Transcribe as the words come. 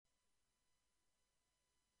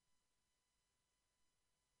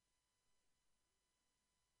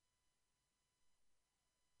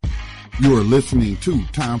You are listening to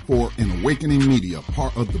Time for an Awakening Media,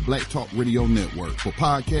 part of the Black Talk Radio Network. For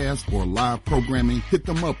podcasts or live programming, hit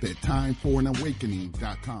them up at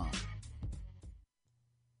timeforanawakening.com.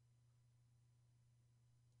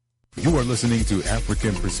 You are listening to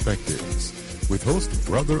African Perspectives with host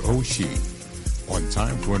Brother Oshi on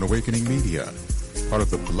Time for an Awakening Media, part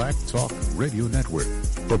of the Black Talk Radio Network.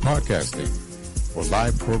 For podcasting or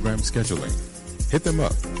live program scheduling, hit them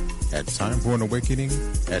up at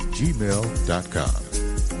timeforanawakening@gmail.com.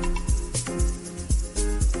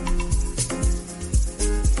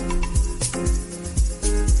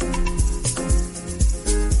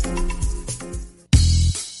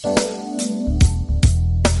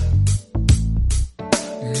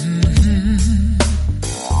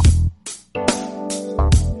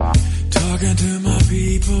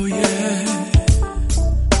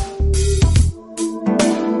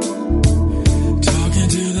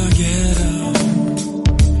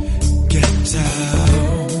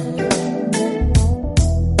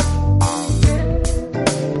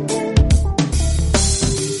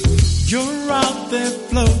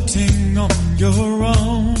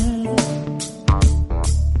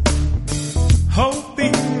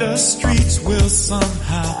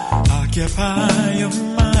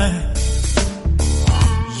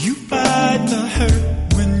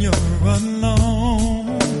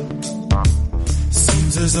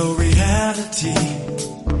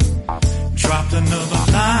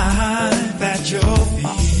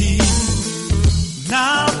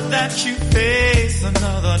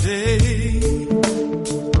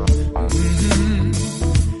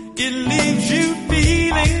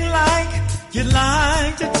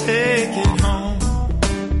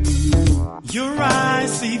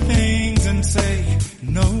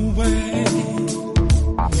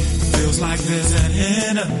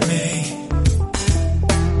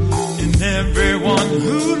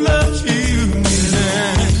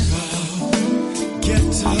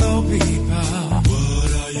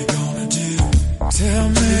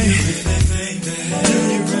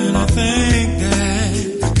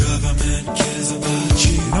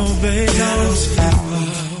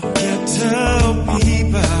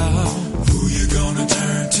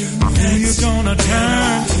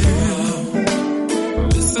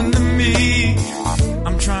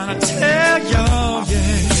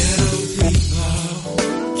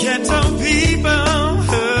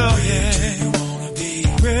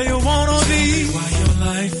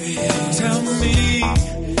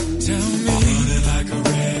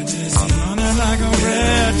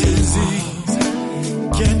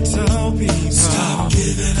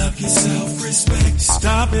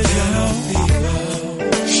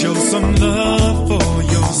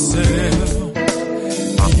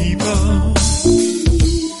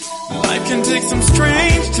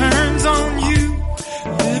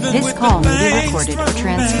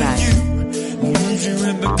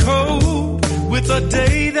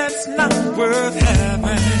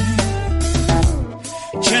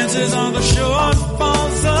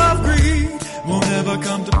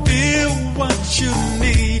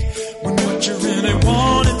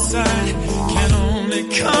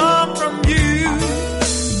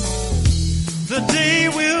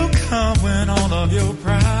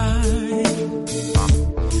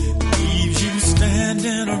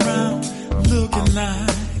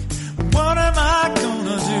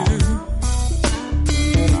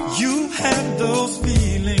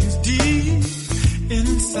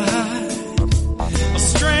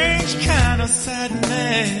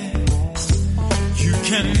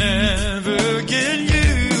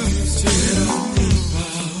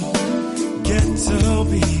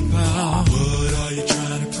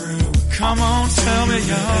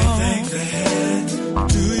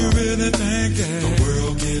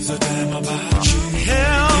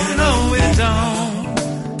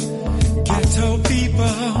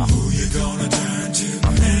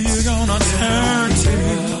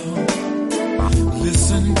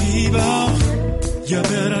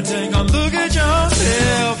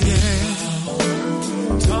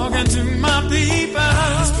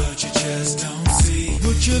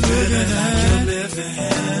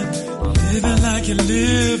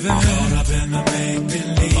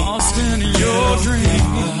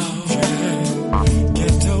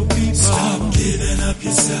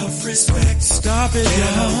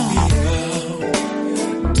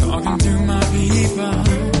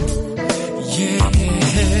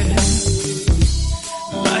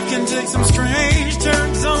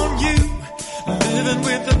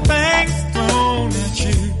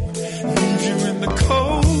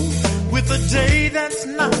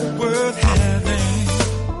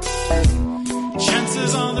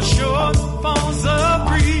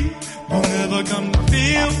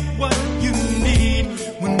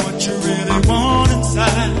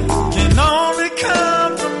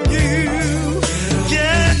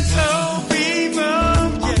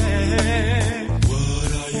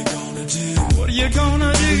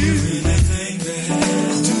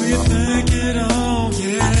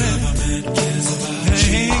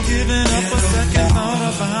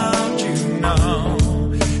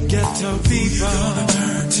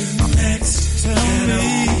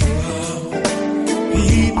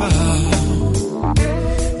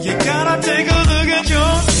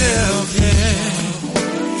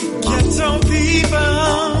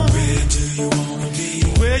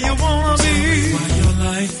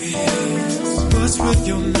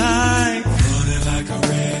 your life. Running like a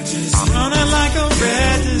red disease. Running like a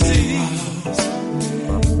red disease.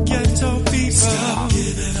 Ghetto people. Stop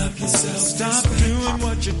giving up yourself. Stop doing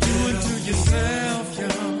what you're doing to yourself, yo.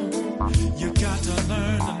 You got to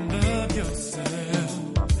learn to love yourself.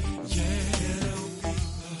 Yeah.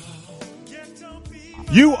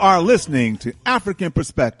 You are listening to African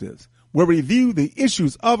Perspectives, where we view the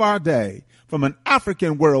issues of our day from an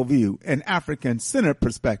African worldview and African-centered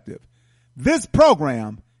perspective. This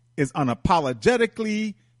program is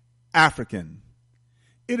unapologetically African.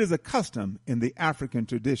 It is a custom in the African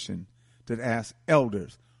tradition to ask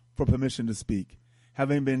elders for permission to speak,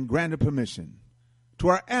 having been granted permission. To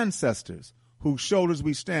our ancestors, whose shoulders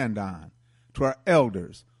we stand on, to our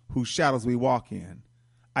elders, whose shadows we walk in,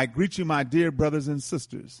 I greet you, my dear brothers and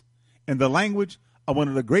sisters, in the language of one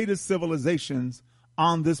of the greatest civilizations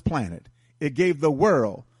on this planet. It gave the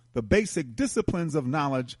world the basic disciplines of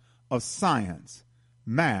knowledge of science,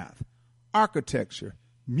 math, architecture,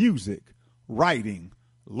 music, writing,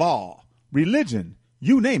 law, religion,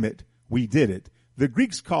 you name it, we did it. The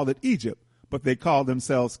Greeks called it Egypt, but they called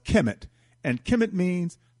themselves Kemet, and Kemet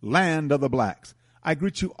means land of the blacks. I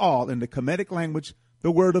greet you all in the Kemetic language,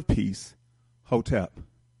 the word of peace, Hotep.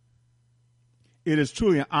 It is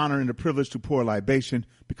truly an honor and a privilege to pour libation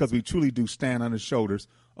because we truly do stand on the shoulders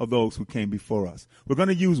of those who came before us. We're going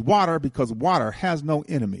to use water because water has no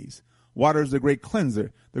enemies. Water is the great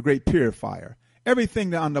cleanser, the great purifier.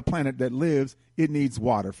 Everything on the planet that lives, it needs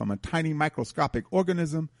water, from a tiny microscopic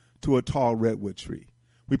organism to a tall redwood tree.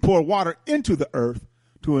 We pour water into the earth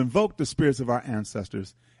to invoke the spirits of our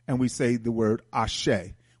ancestors, and we say the word Ashe,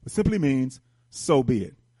 which simply means, so be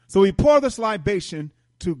it. So we pour this libation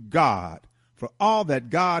to God for all that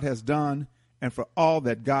God has done and for all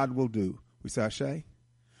that God will do. We say Ashe.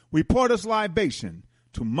 We pour this libation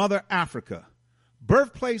to Mother Africa,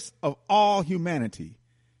 birthplace of all humanity,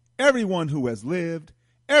 everyone who has lived,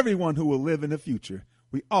 everyone who will live in the future.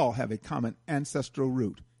 We all have a common ancestral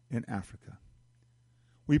root in Africa.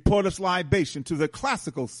 We pour this libation to the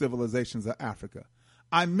classical civilizations of Africa.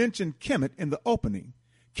 I mentioned Kemet in the opening.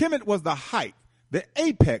 Kemet was the height, the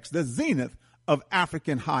apex, the zenith of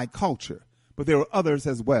African high culture. But there were others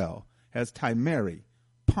as well, as Timeri,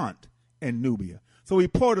 Punt, and Nubia. So we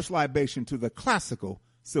pour this libation to the classical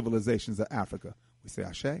civilizations of Africa. We say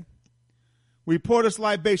Ashe. We pour this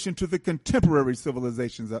libation to the contemporary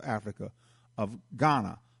civilizations of Africa, of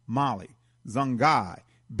Ghana, Mali, Zonghai,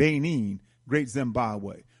 Benin, Great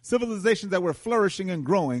Zimbabwe. Civilizations that were flourishing and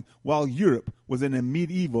growing while Europe was in a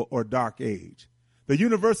medieval or dark age. The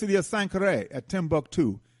University of Sankore at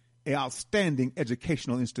Timbuktu, an outstanding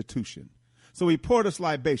educational institution. So we pour this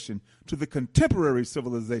libation to the contemporary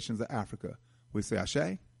civilizations of Africa. We say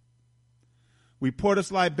Ashe. We pour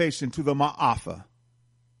this libation to the Ma'afa,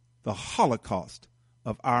 the Holocaust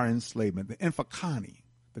of our enslavement, the Infakani,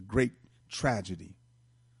 the great tragedy,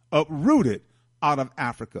 uprooted out of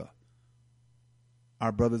Africa.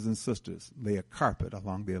 Our brothers and sisters lay a carpet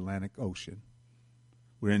along the Atlantic Ocean.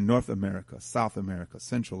 We're in North America, South America,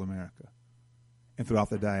 Central America, and throughout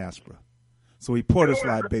the diaspora. So we pour this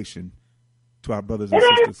libation to our brothers and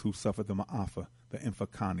sisters who suffered the Ma'afa, the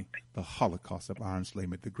Infakani, the Holocaust of our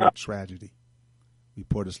enslavement, the great tragedy. We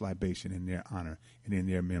pour this libation in their honor and in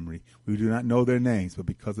their memory. We do not know their names, but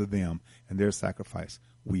because of them and their sacrifice,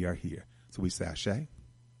 we are here. So we say Ashe.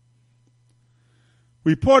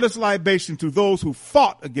 We pour this libation to those who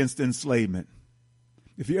fought against enslavement.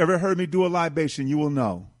 If you ever heard me do a libation, you will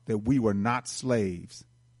know that we were not slaves.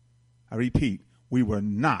 I repeat, we were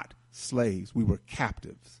not slaves. We were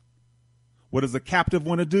captives. What does a captive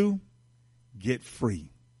want to do? Get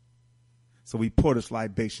free. So we pour this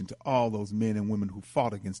libation to all those men and women who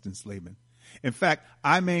fought against enslavement. In fact,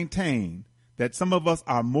 I maintain that some of us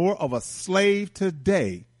are more of a slave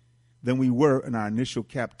today than we were in our initial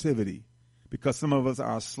captivity, because some of us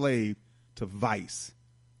are a slave to vice,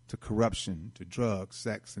 to corruption, to drugs,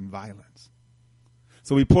 sex, and violence.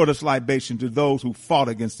 So we pour this libation to those who fought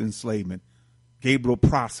against enslavement. Gabriel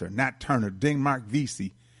Prosser, Nat Turner, Denmark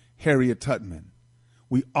Vesey, Harriet Tubman.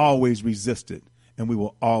 We always resisted, and we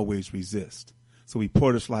will always resist. So we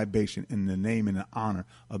pour this libation in the name and the honor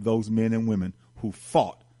of those men and women who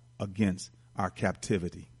fought against our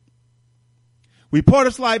captivity. We pour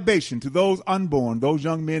this libation to those unborn, those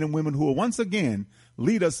young men and women who will once again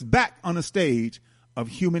lead us back on the stage of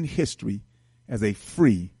human history as a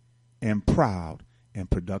free and proud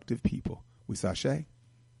and productive people. We sashay.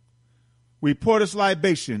 We pour this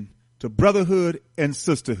libation to brotherhood and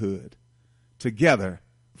sisterhood, together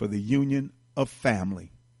for the union of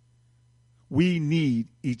family. We need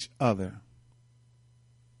each other.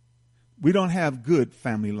 We don't have good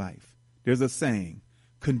family life. There's a saying,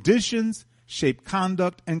 Conditions shape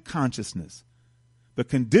conduct and consciousness. The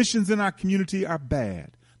conditions in our community are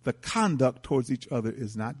bad. The conduct towards each other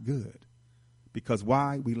is not good. Because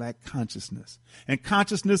why? We lack consciousness. And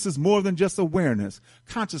consciousness is more than just awareness.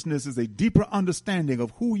 Consciousness is a deeper understanding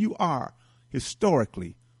of who you are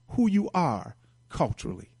historically, who you are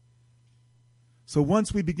culturally. So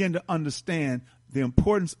once we begin to understand the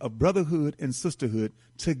importance of brotherhood and sisterhood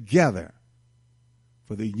together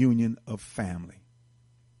for the union of family.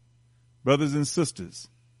 Brothers and sisters,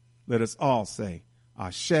 let us all say,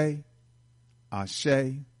 Ashe,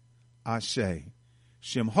 Ashe, Ashe.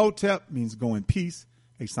 Shem Hotep means go in peace.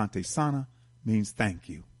 Asante Sana means thank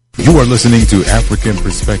you. You are listening to African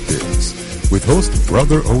Perspectives with host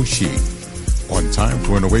Brother Oshi on Time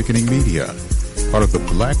for an Awakening Media, part of the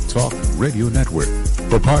Black Talk Radio Network.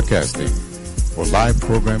 For podcasting or live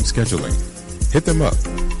program scheduling, hit them up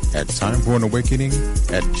at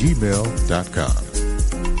timeforanawakening@gmail.com.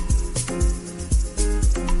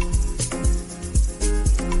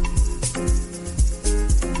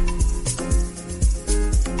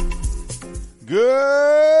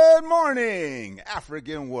 Good morning,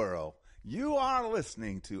 African world. You are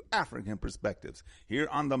listening to African Perspectives here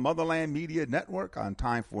on the Motherland Media Network on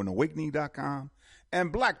timeforanawakening.com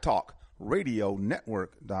and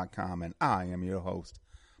blacktalkradionetwork.com. And I am your host,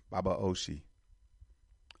 Baba Oshi.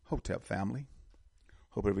 Hotep family,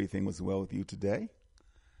 hope everything was well with you today.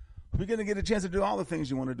 We're going to get a chance to do all the things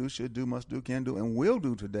you want to do, should do, must do, can do, and will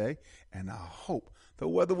do today. And I hope the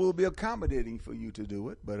weather will be accommodating for you to do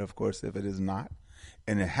it. But, of course, if it is not,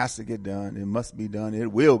 and it has to get done, it must be done,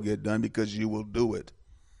 it will get done because you will do it.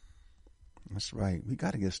 That's right. We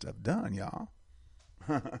got to get stuff done, y'all.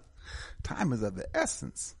 Time is of the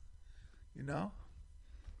essence, you know.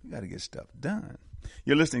 We got to get stuff done.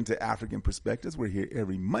 You're listening to African Perspectives. We're here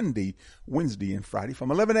every Monday, Wednesday, and Friday from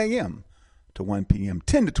 11 a.m. to 1 p.m.,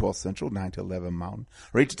 10 to 12 Central, 9 to 11 Mountain,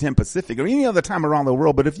 or 8 to 10 Pacific, or any other time around the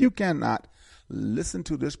world. But if you cannot listen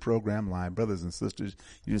to this program live, brothers and sisters,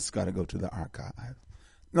 you just got to go to the archive.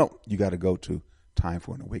 No, you got to go to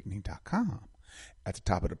timeforanawakening.com. At the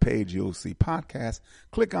top of the page, you'll see podcasts.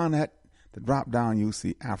 Click on that. The drop down, you'll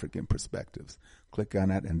see African Perspectives. Click on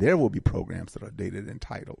that, and there will be programs that are dated and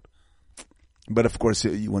titled. But, of course,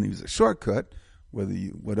 you want to use a shortcut,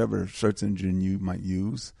 whatever search engine you might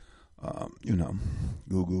use,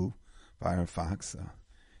 Google, Firefox,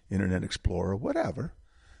 Internet Explorer, whatever.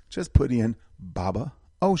 Just put in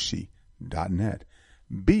babaoshi.net,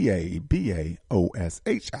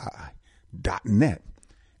 BABAOSHI.net.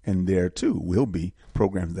 And there, too, will be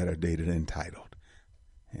programs that are dated and titled.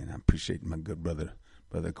 And I appreciate my good brother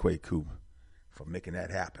Kwaku, for making that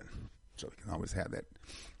happen. So we can always have that.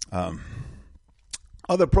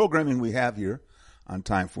 Other programming we have here on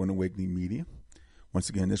Time for an Awakening Media. Once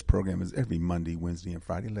again, this program is every Monday, Wednesday, and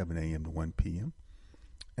Friday, 11 a.m. to 1 p.m.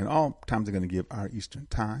 And all times are going to give our Eastern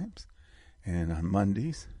times. And on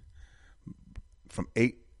Mondays, from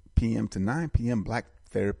 8 p.m. to 9 p.m., Black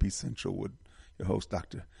Therapy Central with your host,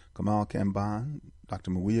 Dr. Kamal Kamban,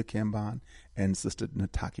 Dr. Mawia Kamban, and Sister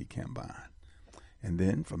Nataki Kamban. And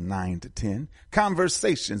then from 9 to 10,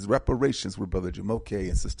 Conversations, Reparations with Brother Jamoke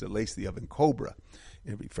and Sister Lacey of Cobra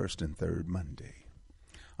every first and third Monday.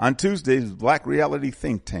 On Tuesdays, Black Reality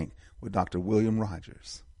Think Tank with Dr. William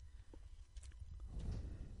Rogers.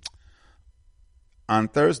 On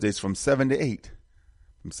Thursdays from 7 to 8,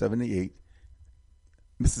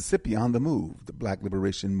 Mississippi on the Move, the Black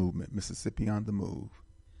Liberation Movement, Mississippi on the Move.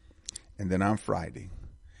 And then on Friday,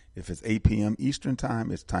 if it's 8 p.m. Eastern Time,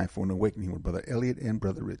 it's Time for an Awakening with Brother Elliot and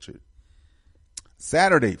Brother Richard.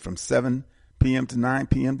 Saturday from 7 p.m. to 9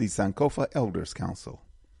 p.m., the Sankofa Elders Council.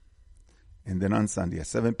 And then on Sunday at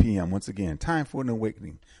 7 p.m., once again, Time for an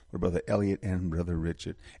Awakening with Brother Elliot and Brother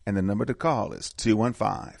Richard. And the number to call is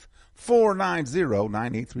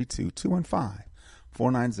 215-490-9832,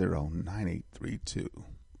 215-490-9832.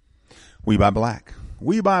 We Buy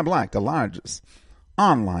Black, the largest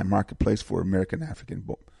online marketplace for American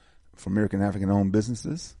African-owned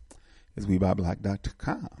businesses, is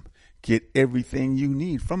WeBuyBlack.com. Get everything you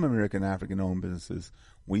need from American African-owned businesses,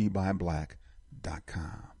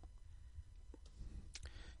 WeBuyBlack.com.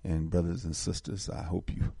 And brothers and sisters, I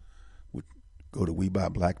hope you would go to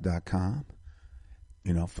WeBuyBlack.com,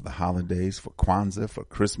 for the holidays, for Kwanzaa, for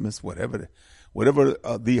Christmas, whatever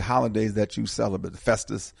the holidays that you celebrate,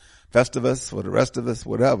 Festivus, for the rest of us,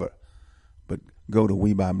 whatever. But go to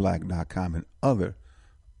WeBuyBlack.com and other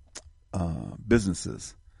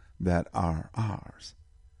businesses that are ours,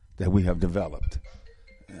 that we have developed.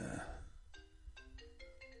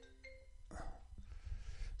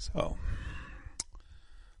 So,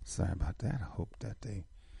 sorry about that. I hope that they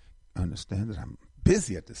understand that I'm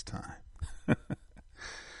busy at this time.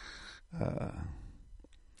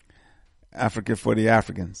 Africa for the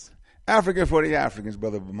Africans. Africa for the Africans.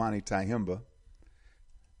 Brother Bomani Tyehimba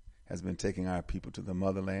has been taking our people to the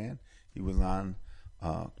motherland. He was on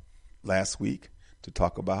last week to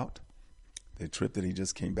talk about the trip that he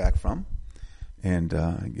just came back from and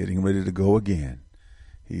getting ready to go again.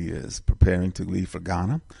 He is preparing to leave for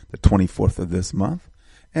Ghana the 24th of this month,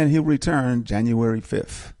 and he'll return January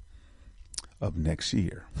 5th of next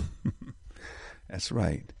year. That's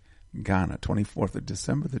right. Ghana, 24th of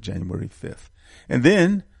December to January 5th. And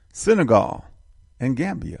then Senegal and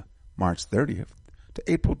Gambia, March 30th to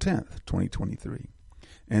April 10th, 2023.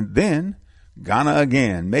 And then Ghana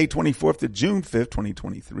again, May 24th to June 5th,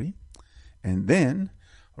 2023. And then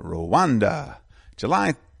Rwanda,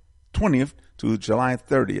 July 20th to July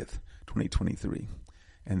 30th, 2023.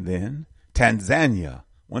 And then Tanzania,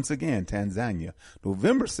 once again, Tanzania,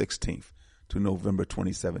 November 16th to November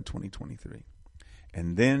 27th, 2023.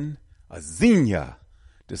 And then Azania,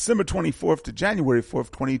 December 24th to January 4th,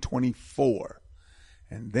 2024.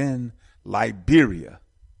 And then Liberia,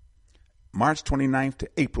 March 29th to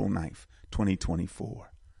April 9th, 2024.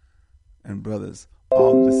 And brothers,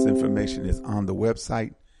 all of this information is on the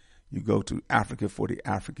website. You go to Africa for the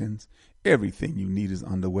Africans. Everything you need is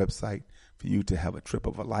on the website for you to have a trip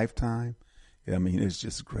of a lifetime. I mean, it's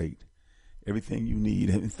just great. Everything you need.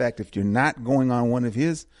 In fact, if you're not going on one of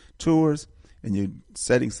his tours and you're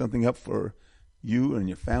setting something up for you and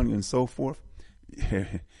your family and so forth,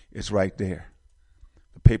 it's right there.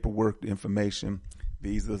 The paperwork, the information,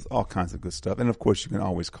 visas, all kinds of good stuff. And, of course, you can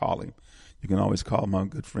always call him. You can always call my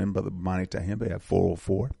good friend, Brother Bomani Tyehimba, at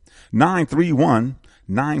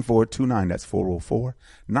 404-931-9429. That's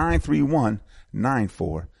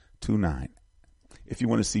 404-931-9429. If you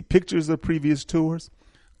want to see pictures of previous tours,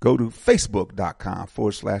 go to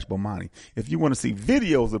facebook.com/Bomani. If you want to see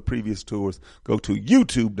videos of previous tours, go to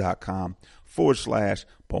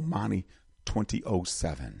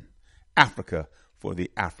youtube.com/Bomani2007. Africa for the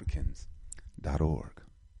Africans.org.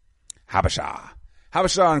 Habesha.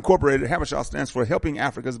 Habesha Incorporated. Habesha stands for helping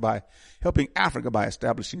Africa by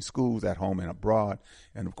establishing schools at home and abroad.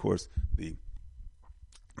 And of course, they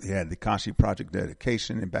had the Kashi Project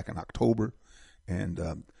dedication back in October, and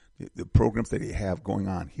the programs that they have going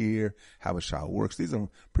on here, Habesha Works. These are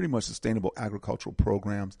pretty much sustainable agricultural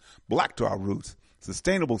programs, black to our roots,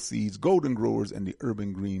 sustainable seeds, golden growers, and the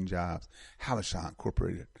urban green jobs. Habesha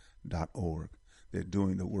Incorporated.org. They're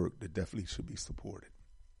doing the work that definitely should be supported.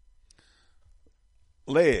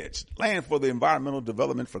 LEDGE, Land for the Environmental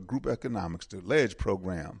Development for Group Economics, the LEDGE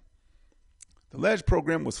program. The LEDGE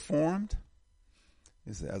program was formed,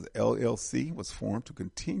 as LLC was formed to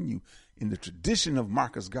continue in the tradition of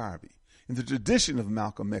Marcus Garvey, in the tradition of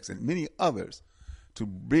Malcolm X, and many others, to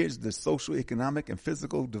bridge the social, economic, and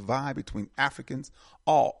physical divide between Africans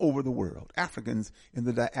all over the world. Africans in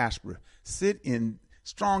the diaspora sit in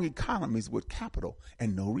strong economies with capital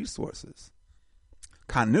and no resources.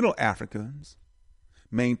 Continental Africans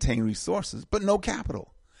maintain resources but no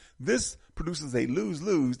capital. This produces a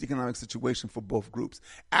lose-lose economic situation for both groups.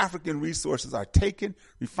 African resources are taken,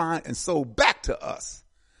 refined, and sold back to us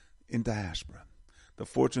in diaspora. The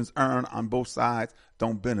fortunes earned on both sides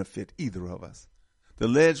don't benefit either of us. The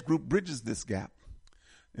LEDGE group bridges this gap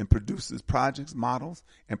and produces projects, models,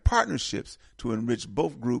 and partnerships to enrich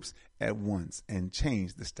both groups at once and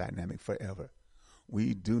change this dynamic forever.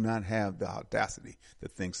 We do not have the audacity to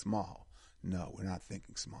think small. No, we're not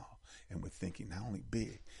thinking small. And we're thinking not only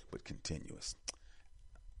big, but continuous.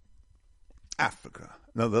 Africa.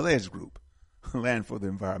 Now, the LEDGE group, Land for the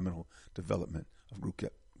Environmental Development of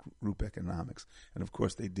Group Economics. And, of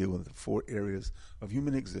course, they deal with the 4 areas of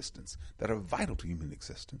human existence that are vital to human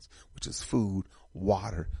existence, which is food,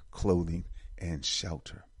 water, clothing, and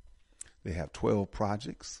shelter. They have 12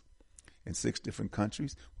 projects in 6 different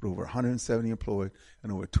countries with over 170 employed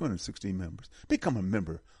and over 260 members. Become a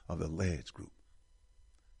member of the LEDGE group.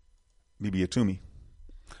 Bibiatumi.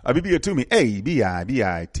 Bibiatumi,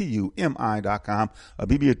 ABIBITUMI.com,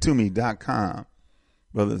 Bibiatumi.com.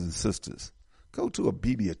 Brothers and sisters, go to a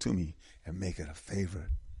Bibiatumi and make it a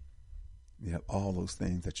favorite. You have all those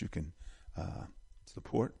things that you can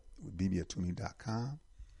support with Bibiatumi.com.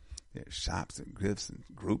 There's shops and gifts and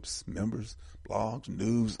groups, members, blogs,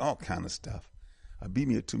 news, all kind of stuff.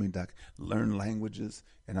 Bibiatumi.com. Learn languages.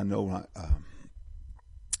 And I know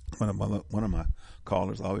one of my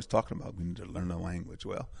callers always talking about we need to learn a language.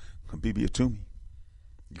 Well, Bibiatumi.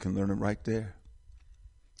 You can learn it right there.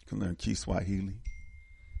 You can learn Kiswahili.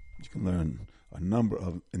 You can learn a number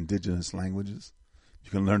of indigenous languages.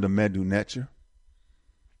 You can learn the Medu Nature.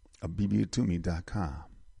 Bibiatumi.com.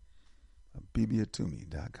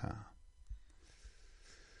 BBAtumi.com.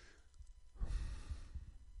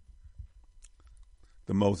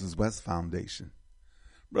 The Moses West Foundation.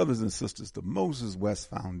 Brothers and sisters, the Moses West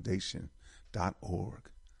Foundation.org.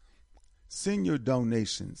 Send your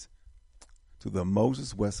donations to the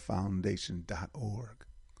Moses West Foundation.org.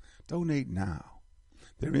 Donate now.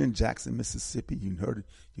 They're in Jackson, Mississippi. You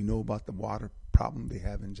know about the water problem they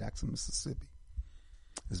have in Jackson, Mississippi.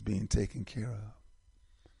 It's being taken care of.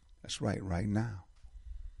 That's right now.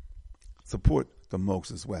 Support the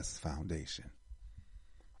Moses West Foundation.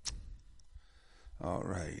 All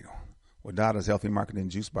right. Wadada's Healthy Market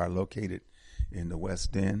and Juice Bar, located in the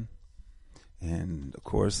West End. And, of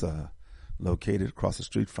course, located across the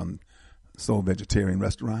street from Soul Vegetarian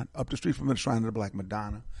Restaurant, up the street from the Shrine of the Black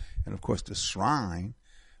Madonna. And, of course, the Shrine,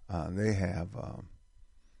 they have,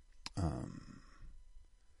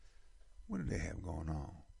 what do they have going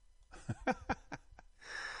on?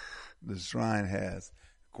 The Shrine has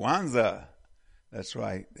Kwanzaa. That's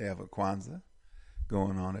right. They have a Kwanzaa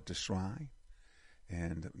going on at the Shrine.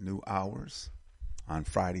 And new hours on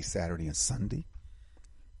Friday, Saturday, and Sunday.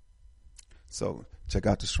 So check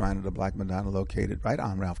out the Shrine of the Black Madonna, located right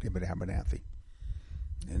on Ralph Gibbard Abernathy.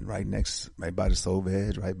 And right by the Soul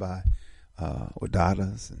Veg, right by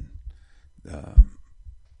Wadada's and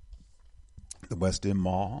the West End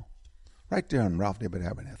Mall. Right there on Ralph Gibbard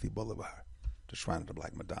Abernathy Boulevard, the Shrine of the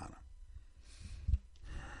Black Madonna.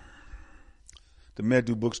 The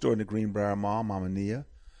Medu Bookstore in the Greenbrier Mall, Mama Nia.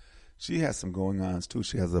 She has some going on too.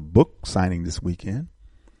 She has a book signing this weekend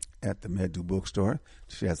at the Medu Bookstore.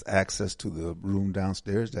 She has access to the room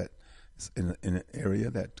downstairs that is in an area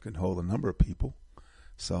that can hold a number of people.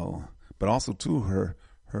 So, but also too, her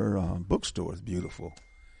bookstore is beautiful.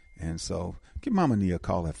 And so give Mama Nia a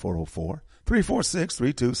call at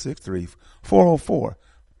 404-346-3263.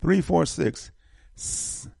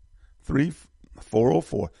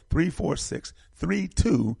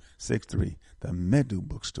 404-346-3263. The Medu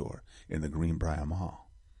Bookstore in the Greenbrier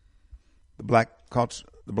Mall. The Black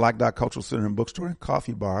Dot Cultural Center and Bookstore and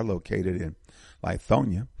Coffee Bar, located in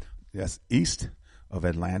Lithonia. That's east of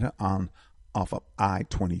Atlanta off of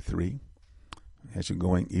I-23. As you're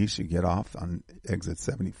going east, you get off on exit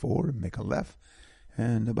 74 and make a left.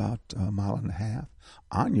 And about a mile and a half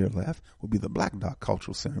on your left will be the Black Dot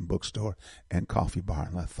Cultural Center and Bookstore and Coffee Bar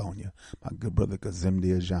in Lithonia. My good brother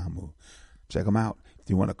Kazimdi Ajamu. Check him out. If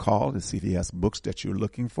you want to call to see if he has books that you're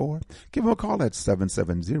looking for, give him a call at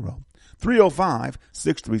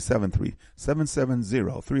 770-305-6373.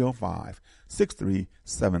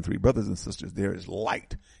 770-305-6373. Brothers and sisters, there is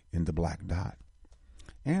light in the Black Dot.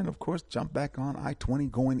 And, of course, jump back on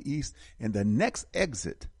I-20 going east. And the next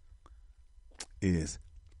exit is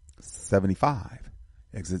 75.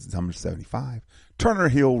 Exit number 75. Turner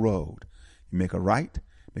Hill Road. You make a right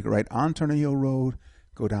on Turner Hill Road.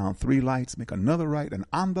 Go down 3 lights, make another right, and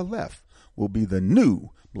on the left will be the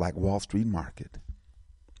new Black Wall Street Market.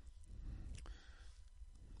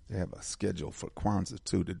 They have a schedule for Kwanzaa,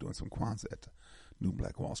 too. They're doing some Kwanzaa at the new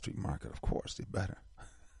Black Wall Street Market. Of course, they better.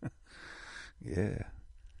 Yeah.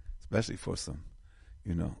 Especially for some,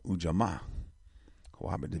 Ujamaa,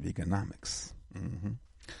 cooperative economics. Mm-hmm.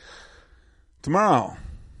 Tomorrow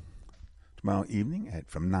evening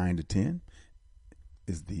from 9 to 10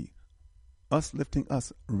 is the Us Lifting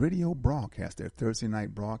Us radio broadcast, their Thursday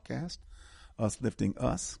night broadcast, Us Lifting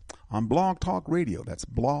Us, on Blog Talk Radio. That's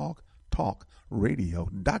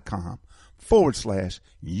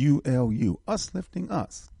blogtalkradio.com/ULU, Us Lifting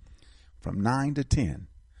Us, from 9 to 10.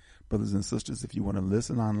 Brothers and sisters, if you want to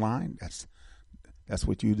listen online, that's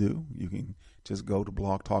what you do. You can just go to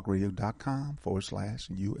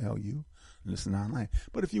blogtalkradio.com/ULU, listen online.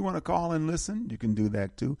 But if you want to call and listen, you can do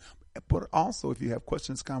that too. But also, if you have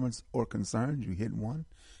questions, comments, or concerns, you hit 1,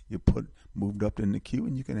 you moved up in the queue,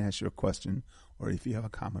 and you can ask your question, or if you have a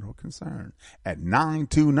comment or concern, at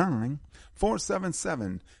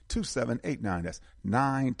 929-477-2789. That's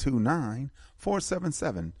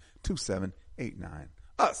 929-477-2789.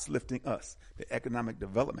 Us Lifting Us, the economic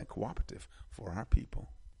development cooperative for our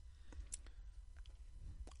people.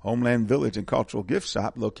 Homeland Village and Cultural Gift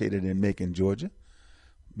Shop, located in Macon, Georgia.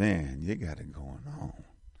 Man, you got it going on.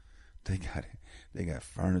 They got it. They got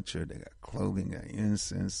furniture. They got clothing. They got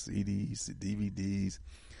incense, CDs, DVDs.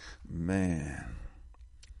 Man,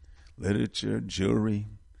 literature, jewelry.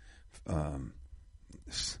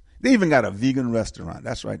 They even got a vegan restaurant.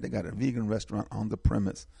 That's right. They got a vegan restaurant on the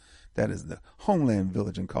premise. That is the Homeland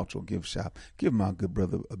Village and Cultural Gift Shop. Give my good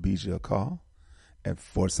brother Abijah a call at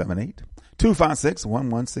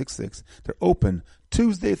 478-256-1166. They're open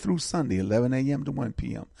Tuesday through Sunday, 11 a.m. to 1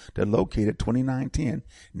 p.m. They're located 2910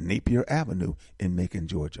 Napier Avenue in Macon,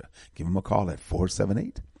 Georgia. Give them a call at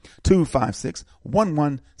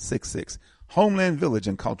 478-256-1166. Homeland Village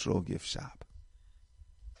and Cultural Gift Shop.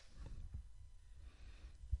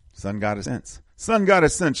 Sun Goddess Scents. Sun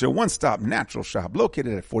Goddess Scents, your one-stop natural shop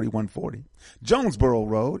located at 4140 Jonesboro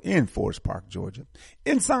Road in Forest Park, Georgia.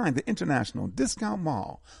 Inside the International Discount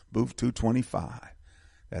Mall, booth 225.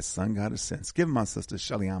 That's Sun Goddess Scents. Give my sister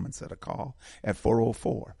Shelly Amundsen a call at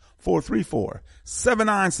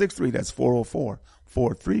 404-434-7963. That's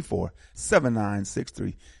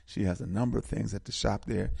 404-434-7963. She has a number of things at the shop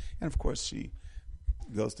there. And, of course, she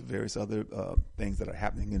goes to various other things that are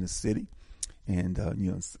happening in the city. And,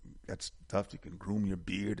 got stuff. You can groom your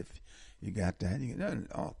beard if you got that. You can,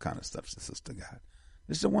 all kind of stuff the sister got.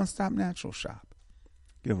 This is a one-stop natural shop.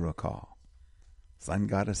 Give her a call. Sun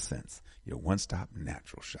Goddess Scents, your one-stop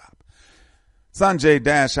natural shop.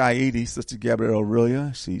 Sanjay-Haiti, Sister Gabrielle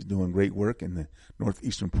Aurelia, she's doing great work in the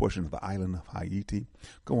northeastern portion of the island of Haiti.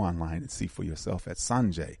 Go online and see for yourself at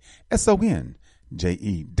Sanjay,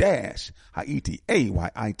 SONJE-Haiti,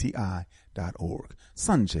 AYITI.org.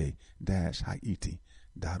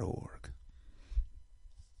 Sanjay-Haiti.org.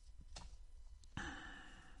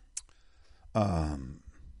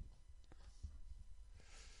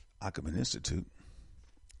 Ackerman Institute.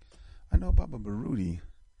 I know Baba Baruti,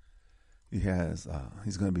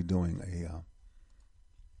 he's going to be doing a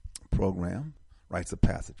program, Rites of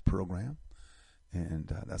Passage program,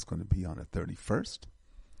 and that's going to be on the 31st.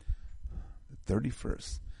 The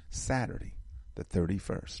 31st, Saturday, the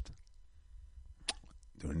 31st,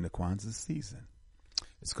 during the Kwanzaa season.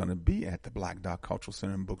 It's going to be at the Black Dog Cultural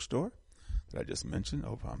Center and Bookstore that I just mentioned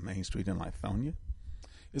over on Main Street in Lithonia.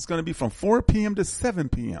 It's going to be from 4 p.m. to 7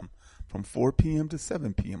 p.m. From 4 p.m. to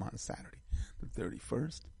 7 p.m. on Saturday, the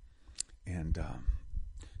 31st. And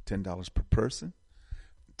 $10 per person.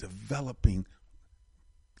 Developing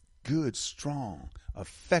good, strong,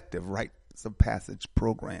 effective rites of passage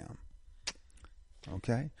program.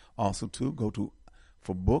 Okay? Also, too, go to,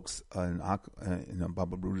 for books, Baba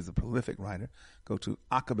Baruti is a prolific writer, go to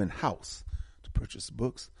Ackerman House to purchase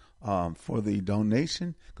books. For the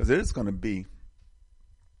donation, because it is going to be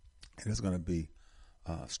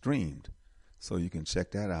streamed, so you can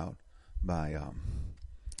check that out by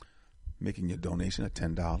making your donation of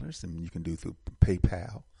 $10, and you can do through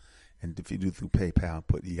PayPal. And if you do through PayPal,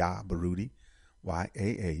 put Ya Baruti,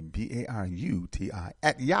 YAABARUTI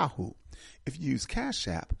at Yahoo. If you use Cash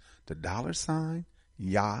App, the $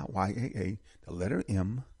 Ya, YAA, the letter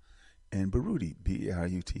M, and Baruti,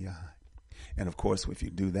 BARUTI. And of course, if you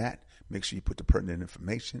do that, make sure you put the pertinent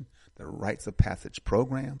information, the Rites of Passage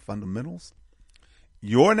program, fundamentals,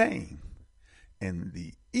 your name, and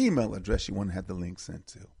the email address you want to have the link sent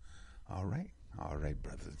to. All right,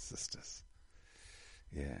 brothers and sisters.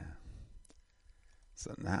 Yeah.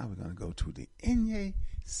 So now we're going to go to the Inye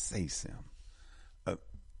Sesim, a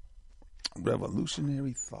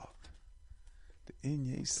revolutionary thought. The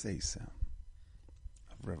Inye Sesim,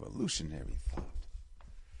 a revolutionary thought.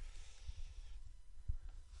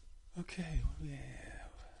 Okay, what do we have?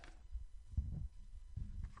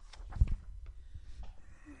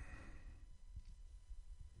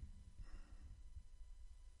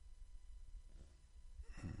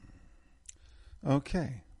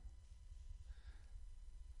 Okay.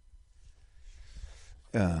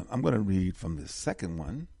 I'm going to read from the second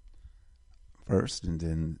one first, and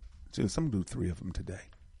then I'm going to do 3 of them today.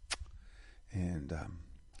 And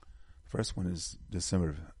first one is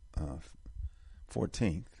December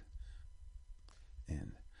 14th.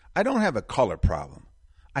 And I don't have a color problem.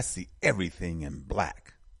 I see everything in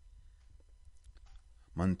black.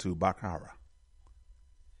 Muntu Bakara.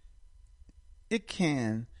 It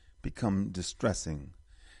can become distressing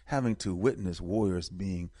having to witness warriors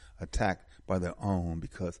being attacked by their own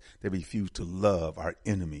because they refuse to love our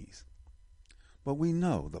enemies. But we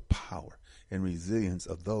know the power and resilience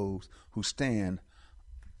of those who stand.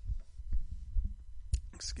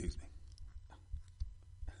 Excuse me.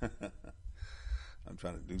 I'm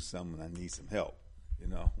trying to do something and I need some help,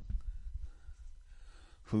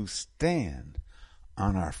 who stand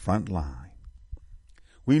on our front line.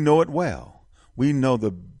 We know it well. We know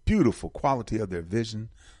the beautiful quality of their vision,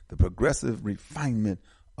 the progressive refinement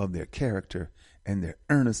of their character, and their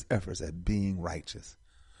earnest efforts at being righteous.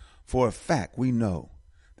 For a fact, we know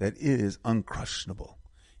that it is uncrushable,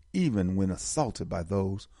 even when assaulted by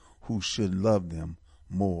those who should love them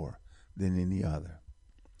more than any other.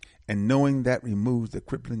 And knowing that removes the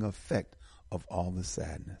crippling effect of all the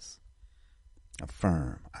sadness.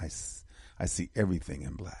 Affirm, I I see everything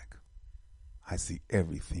in black. I see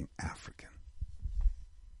everything African.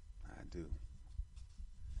 I do.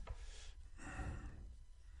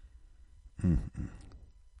 Mm-mm.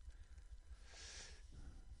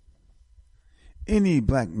 Any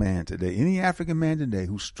black man today, any African man today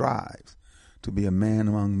who strives to be a man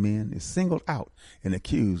among men is singled out and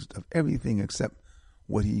accused of everything except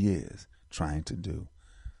what he is trying to do.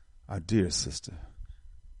 Our dear sister,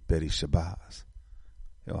 Betty Shabazz,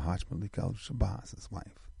 El Haj Malik Al-Shabazz's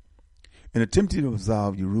wife, in attempting to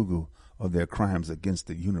absolve Yurugu of their crimes against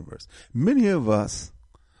the universe. Many of us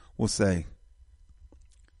will say,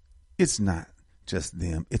 it's not just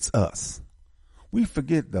them, it's us. We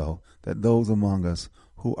forget, though, that those among us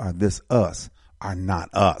who are this us are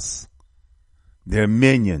not us. They're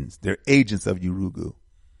minions. They're agents of Yurugu.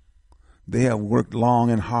 They have worked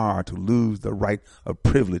long and hard to lose the right of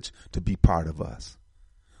privilege to be part of us.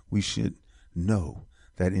 We should know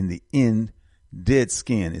that in the end, dead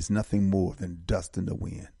skin is nothing more than dust in the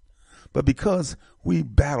wind. But because we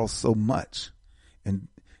battle so much and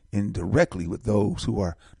indirectly with those who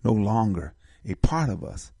are no longer a part of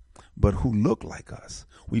us, but who look like us,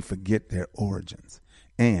 we forget their origins.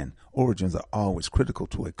 And origins are always critical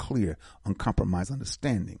to a clear, uncompromised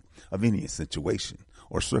understanding of any situation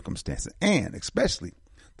or circumstance, and especially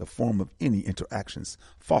the form of any interactions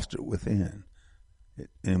fostered within it,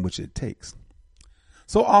 in which it takes.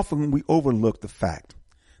 So often we overlook the fact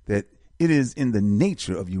that it is in the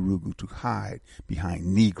nature of Yurugu to hide behind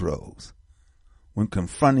Negroes. When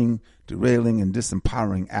confronting, derailing, and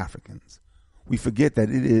disempowering Africans, we forget that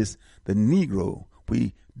it is the Negro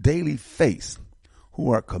we daily face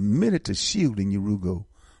who are committed to shielding Yurugu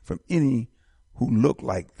from any who look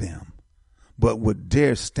like them, but would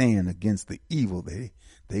dare stand against the evil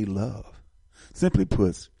they love. Simply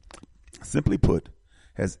put,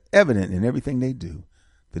 as evident in everything they do,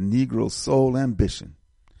 the Negro's sole ambition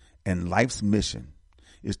and life's mission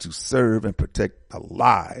is to serve and protect the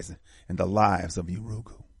lives and the lives of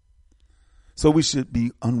Yurugu. So we should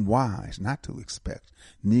be unwise not to expect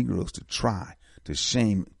Negroes to try to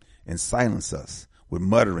shame and silence us with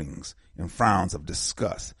mutterings and frowns of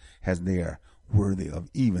disgust, as they are worthy of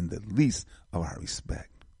even the least of our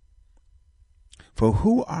respect. For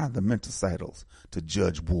who are the mental cytles to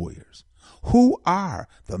judge warriors? Who are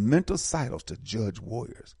the mental cytles to judge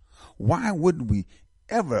warriors? Why wouldn't we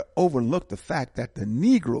ever overlook the fact that the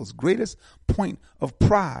Negro's greatest point of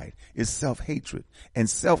pride is self-hatred, and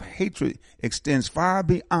self-hatred extends far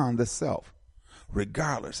beyond the self.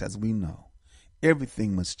 Regardless, as we know,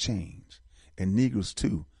 everything must change, and Negroes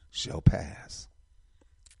too shall pass.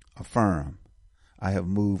 Affirm, I have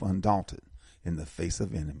moved undaunted in the face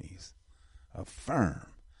of enemies. Affirm,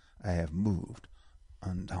 I have moved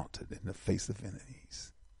undaunted in the face of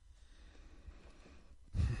enemies.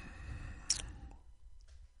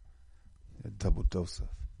 A double dose of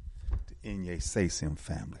the Inye Sesim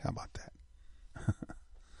family. How about that?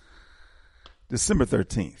 December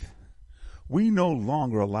 13th. We no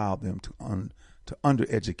longer allow them to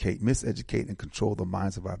undereducate, miseducate, and control the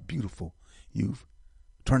minds of our beautiful youth,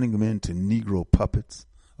 turning them into Negro puppets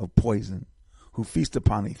of poison who feast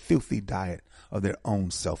upon a filthy diet of their own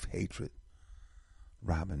self-hatred.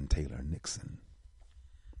 Robin Taylor Nixon.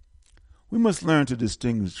 We must learn to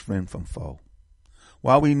distinguish friend from foe.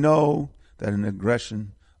 While we know that an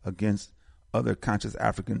aggression against other conscious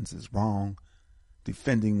Africans is wrong,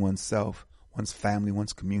 defending oneself, one's family,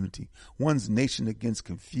 one's community, one's nation against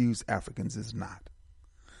confused Africans is not.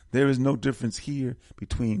 There is no difference here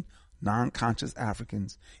between non-conscious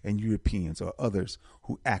Africans and Europeans or others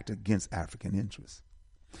who act against African interests.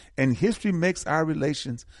 And history makes our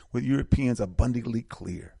relations with Europeans abundantly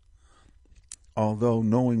clear. Although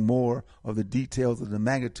knowing more of the details of the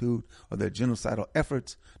magnitude of their genocidal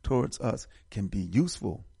efforts towards us can be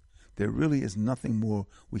useful, there really is nothing more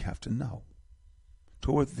we have to know.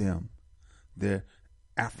 Toward them, their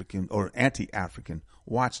African or anti-African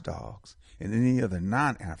watchdogs and any other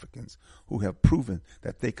non-Africans who have proven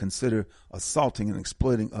that they consider assaulting and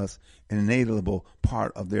exploiting us an inalienable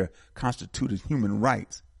part of their constituted human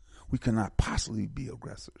rights, we cannot possibly be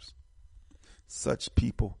aggressors. Such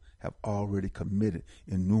people have already committed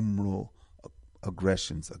innumerable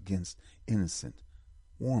aggressions against innocent,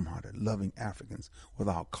 warm-hearted, loving Africans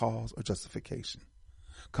without cause or justification.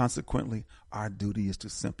 Consequently, our duty is to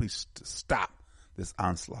simply stop this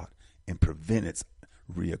onslaught and prevent its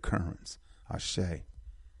reoccurrence. Ashe.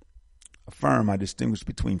 Affirm, I distinguish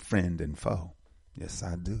between friend and foe. Yes,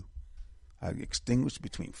 I do. I distinguish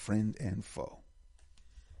between friend and foe.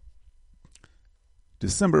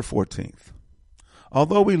 December 14th.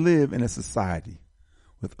 Although we live in a society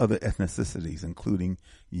with other ethnicities, including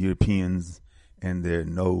Europeans, and there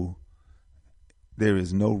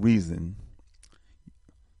is no reason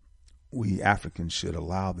we Africans should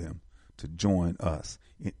allow them to join us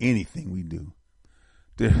in anything we do.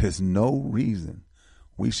 There is no reason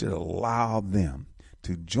we should allow them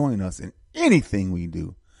to join us in anything we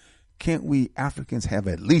do. Can't we Africans have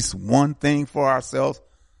at least one thing for ourselves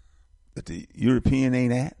that the European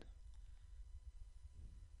ain't at?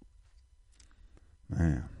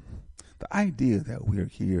 Man, the idea that we are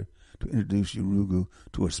here to introduce Yurugu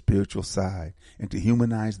to a spiritual side and to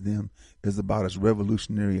humanize them is about as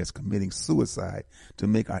revolutionary as committing suicide to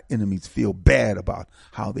make our enemies feel bad about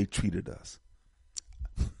how they treated us.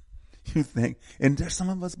 You think, and there's some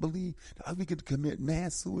of us believe that we could commit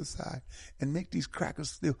mass suicide and make these crackers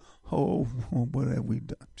still, what have we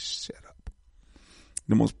done? Shut up.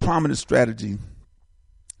 The most prominent strategy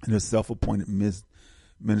in the self-appointed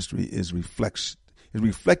ministry is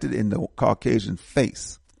reflected in the Caucasian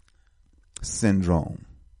face syndrome,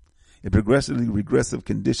 a progressively regressive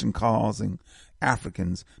condition causing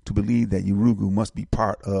Africans to believe that Yurugu must be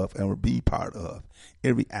part of or be part of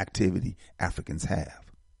every activity Africans have.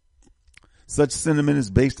 Such sentiment is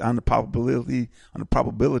based on the probability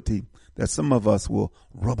that some of us will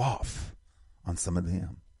rub off on some of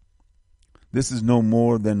them. This is no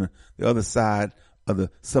more than the other side of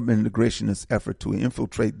the sub-integrationist effort to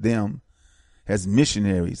infiltrate them as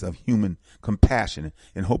missionaries of human compassion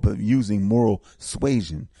in hope of using moral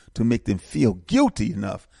suasion to make them feel guilty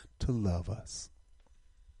enough to love us.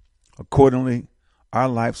 Accordingly, our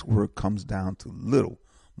life's work comes down to little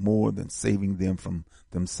more than saving them from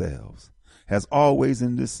themselves. As always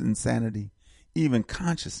in this insanity, even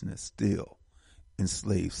consciousness still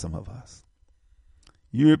enslaves some of us.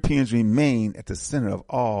 Europeans remain at the center of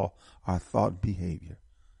all our thought and behavior.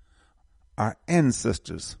 Our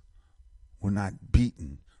ancestors were not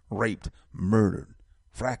beaten, raped, murdered,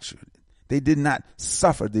 fractured. They did not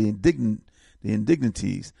suffer the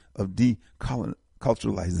indignities of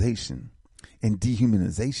deculturalization and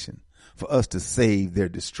dehumanization for us to save their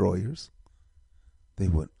destroyers. They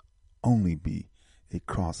would only be a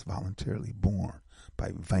cross voluntarily borne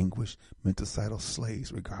by vanquished mental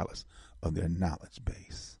slaves regardless of their knowledge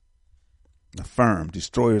base. Affirm,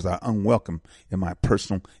 destroyers are unwelcome in my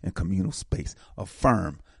personal and communal space.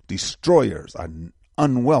 Affirm, destroyers are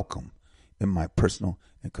unwelcome in my personal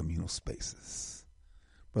and communal spaces.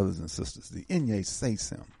 Brothers and sisters, the Inye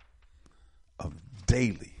Sesem of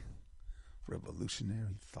daily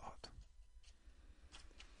revolutionary thought.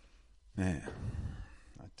 Man,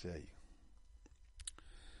 I tell you.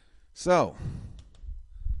 So,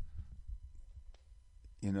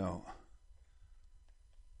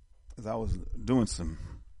 as I was doing some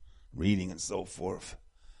reading and so forth,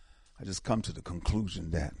 I just come to the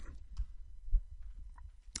conclusion that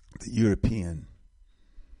the European,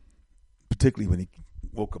 particularly when he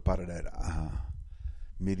woke up out of that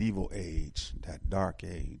medieval age, that dark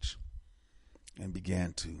age, and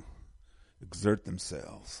began to exert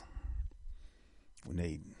themselves, when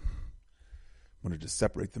they wanted to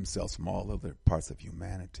separate themselves from all other parts of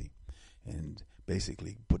humanity and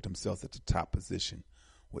basically put themselves at the top position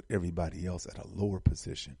with everybody else at a lower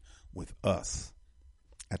position, with us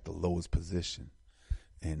at the lowest position.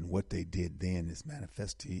 And what they did then is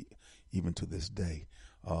manifest even to this day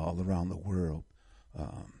all around the world.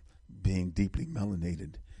 Being deeply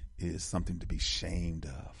melanated is something to be shamed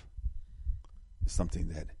of. It's something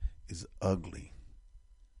that is ugly.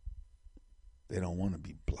 They don't want to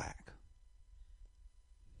be black.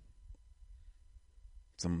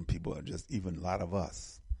 Some people are just, even a lot of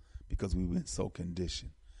us, because we've been so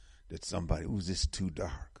conditioned that somebody who's just too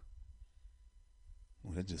dark,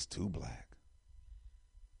 well, they're just too black.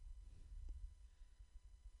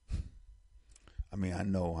 I mean, I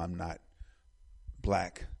know I'm not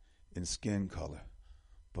black in skin color,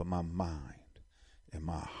 but my mind and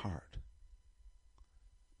my heart.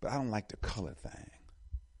 But I don't like the color thing.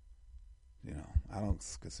 I don't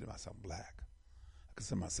consider myself black. I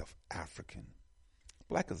consider myself African.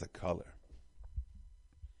 Black is a color.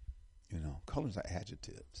 Colors are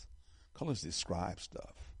adjectives. Colors describe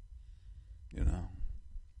stuff.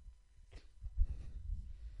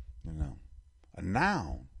 A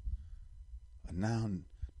noun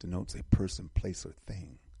denotes a person, place, or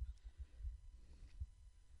thing.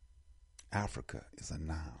 Africa is a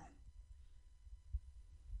noun.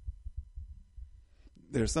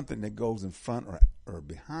 There's something that goes in front or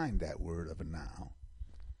behind that word of a noun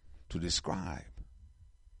to describe.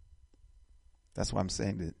 That's why I'm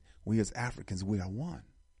saying that we as Africans, we are one.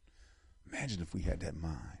 Imagine if we had that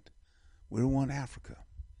mind. We're one Africa.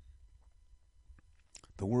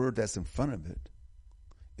 The word that's in front of it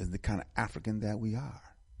is the kind of African that we are.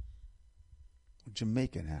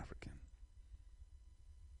 Jamaican African,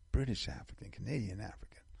 British African, Canadian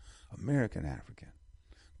African, American African,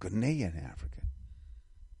 Ghanaian African,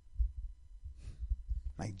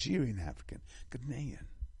 Nigerian African, Ghanaian.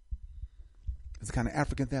 It's the kind of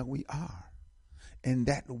African that we are. And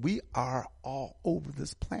that we are all over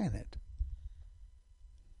this planet.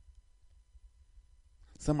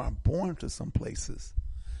 Some are born to some places.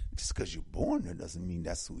 Just because you're born there doesn't mean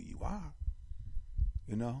that's who you are.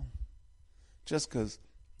 You know? Just because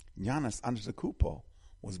Giannis Antetokounmpo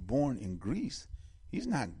was born in Greece, he's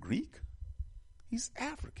not Greek. He's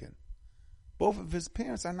African. Both of his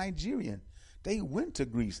parents are Nigerian. They went to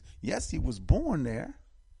Greece. Yes, he was born there.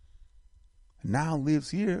 Now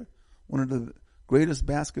lives here, one of the greatest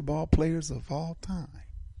basketball players of all time.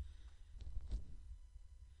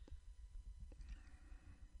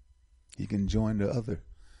 He can join the other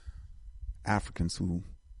Africans who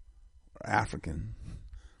are African,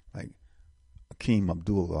 like Akeem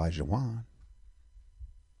Abdul-Olajuwon.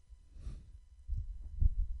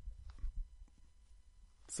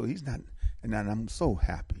 So he's not, and I'm so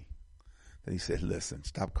happy that he said, listen,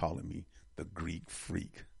 stop calling me the Greek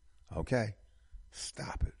freak, okay?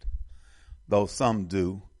 Stop it. Though some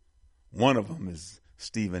do. One of them is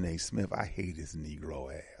Stephen A. Smith. I hate his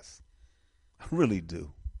Negro ass. I really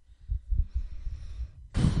do.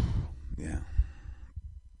 Yeah.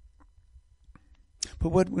 But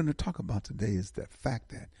what we're going to talk about today is the fact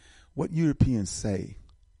that what Europeans say,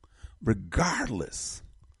 regardless,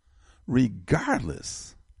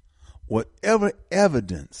 whatever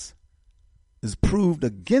evidence is proved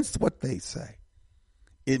against what they say,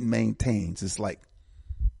 it maintains. It's like,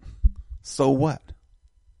 so what?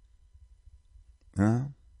 Huh?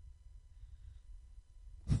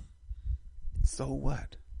 So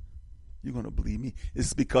what? You're going to believe me?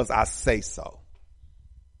 It's because I say so.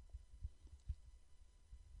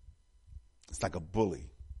 It's like a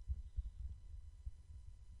bully.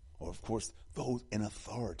 Or, of course, those in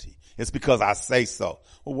authority. It's because I say so.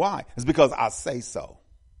 Well, why? It's because I say so.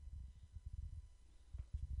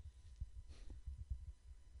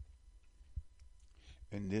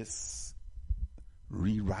 In this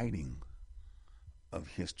rewriting of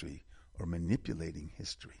history or manipulating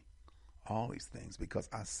history, all these things, because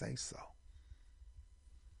I say so.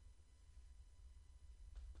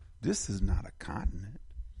 This is not a continent.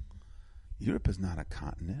 Europe is not a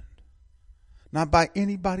continent. Not by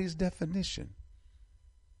anybody's definition.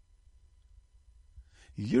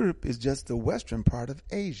 Europe is just the western part of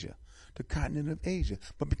Asia, the continent of Asia.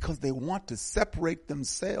 But because they want to separate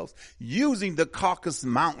themselves using the Caucasus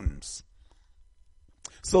Mountains.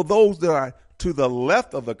 So those that are to the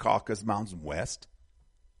left of the Caucasus Mountains, west,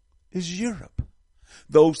 is Europe.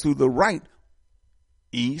 Those to the right,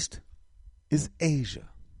 east, is Asia.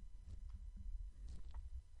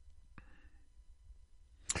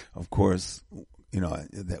 Of course,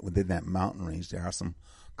 that within that mountain range, there are some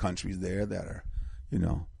countries there that are,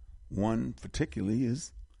 one particularly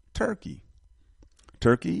is Turkey.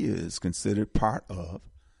 Turkey is considered part of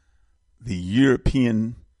the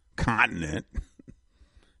European continent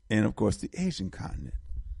and, of course, the Asian continent.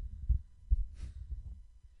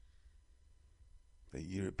 The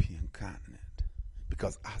European continent.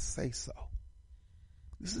 Because I say so.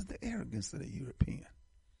 This is the arrogance of the European.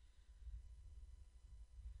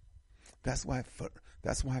 That's why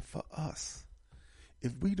for us,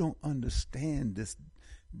 if we don't understand this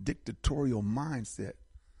dictatorial mindset,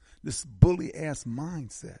 this bully-ass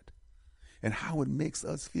mindset, and how it makes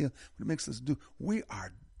us feel, what it makes us do, we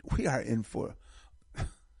are in for,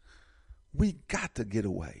 we got to get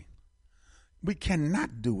away. We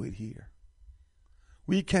cannot do it here.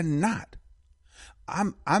 We cannot.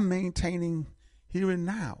 I'm maintaining here and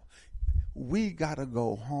now. We got to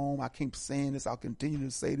go home. I keep saying this. I'll continue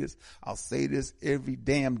to say this. I'll say this every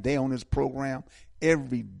damn day on this program.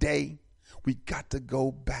 Every day. We got to go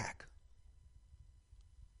back.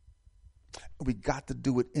 We got to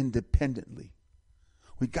do it independently.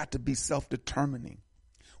 We got to be self-determining.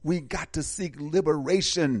 We got to seek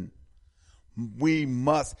liberation. We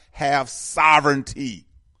must have sovereignty.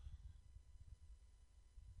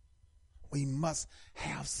 We must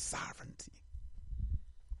have sovereignty.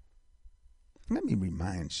 Let me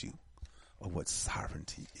remind you of what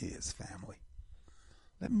sovereignty is, family.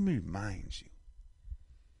 Let me remind you.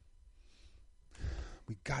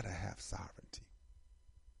 We got to have sovereignty.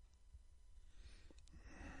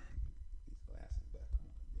 These glasses back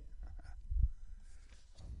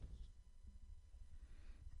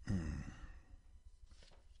on again.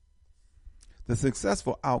 The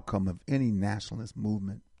successful outcome of any nationalist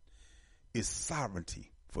movement is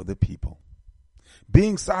sovereignty for the people.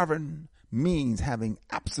 Being sovereign means having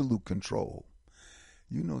absolute control.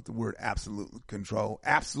 You know what the word absolute control,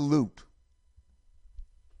 absolute.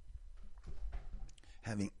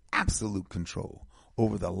 Having absolute control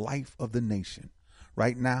over the life of the nation.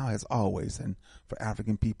 Right now, as always, and for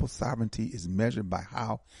African people, sovereignty is measured by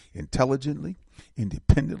how intelligently,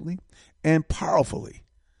 independently, and powerfully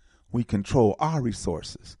we control our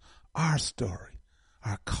resources, our story,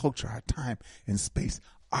 our culture, our time and space,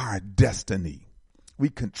 our destiny. We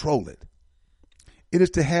control it. It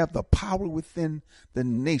is to have the power within the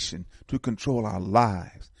nation to control our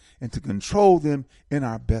lives and to control them in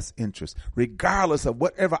our best interest, regardless of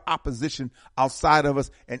whatever opposition outside of us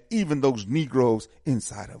and even those Negroes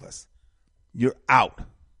inside of us. You're out.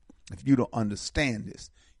 If you don't understand this,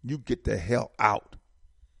 you get the hell out.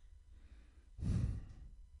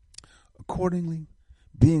 Accordingly,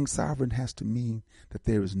 being sovereign has to mean that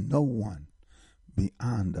there is no one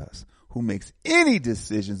beyond us who makes any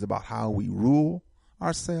decisions about how we rule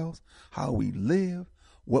ourselves, how we live,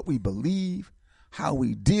 what we believe, how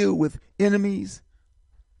we deal with enemies,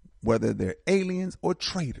 whether they're aliens or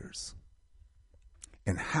traitors,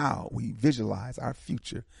 and how we visualize our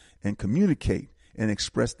future and communicate and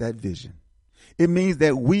express that vision. It means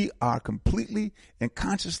that we are completely and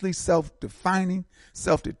consciously self-defining,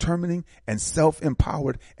 self-determining, and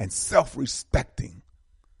self-empowered and self-respecting.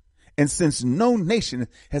 And since no nation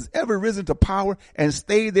has ever risen to power and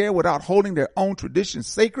stayed there without holding their own traditions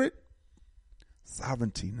sacred,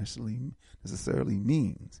 sovereignty necessarily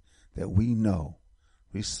means that we know,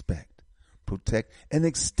 respect, protect, and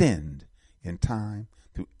extend in time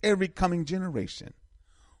through every coming generation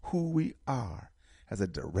who we are as a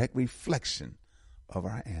direct reflection of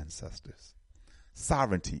our ancestors.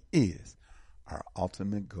 Sovereignty is our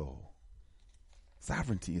ultimate goal.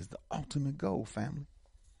 Sovereignty is the ultimate goal, family.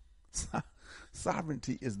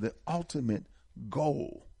 Sovereignty is the ultimate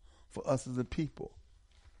goal for us as a people.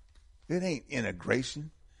 It ain't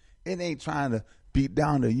integration. It ain't trying to beat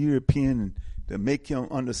down the European and to make him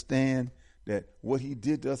understand that what he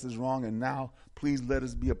did to us is wrong, and now please let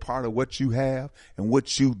us be a part of what you have and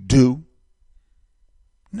what you do.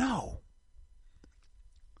 No.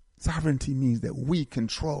 Sovereignty means that we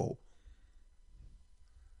control,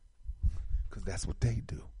 because that's what they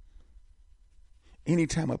do.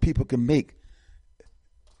 Anytime a people can make,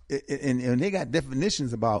 and they got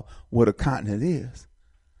definitions about what a continent is,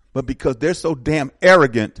 but because they're so damn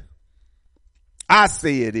arrogant, I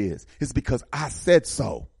say it is. It's because I said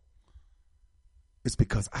so. It's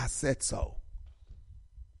because I said so.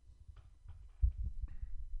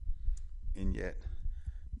 And yet,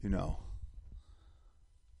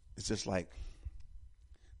 it's just like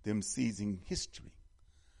them seizing history.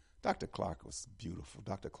 Dr. Clark was beautiful.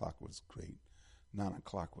 Dr. Clark was great. Nana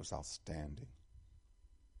Clark was outstanding.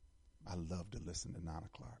 I love to listen to Nana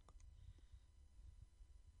Clark.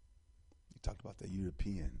 He talked about the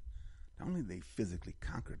European. Not only they physically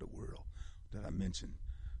conquered the world that I mentioned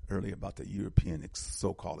earlier about the European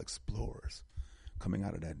so-called explorers coming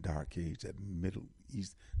out of that dark age, that Middle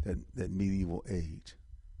East, that medieval age.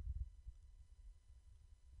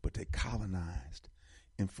 But they colonized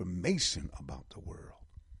information about the world.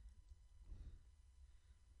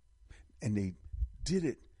 And they did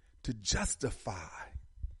it to justify.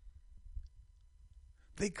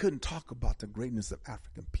 They couldn't talk about the greatness of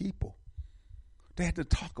African people. They had to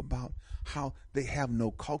talk about how they have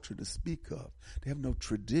no culture to speak of. They have no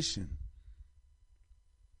tradition.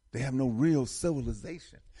 They have no real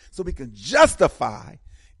civilization. So we can justify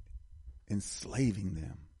enslaving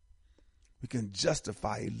them. We can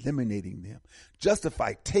justify eliminating them,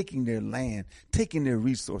 justify taking their land, taking their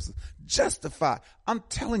resources, justify. I'm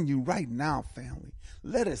telling you right now, family,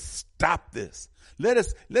 let us stop this. Let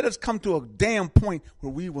us come to a damn point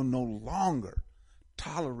where we will no longer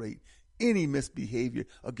tolerate any misbehavior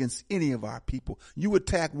against any of our people. You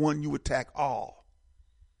attack one, you attack all.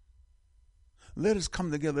 Let us come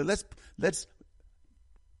together. Let's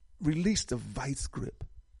release the vice grip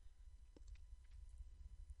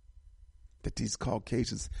that these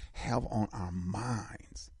Caucasians have on our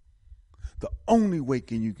minds. The only way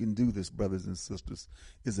you can do this, brothers and sisters,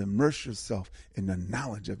 is immerse yourself in the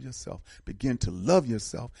knowledge of yourself. Begin to love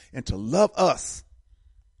yourself and to love us.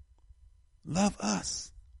 Love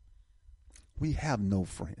us. We have no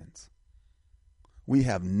friends. We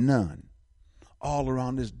have none all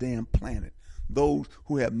around this damn planet. Those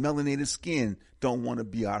who have melanated skin don't want to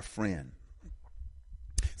be our friend.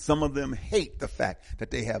 Some of them hate the fact that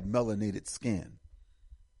they have melanated skin.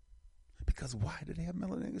 Because why do they have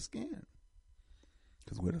melanated skin?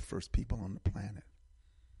 Because we're the first people on the planet.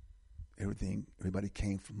 Everybody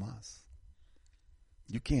came from us.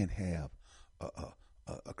 You can't have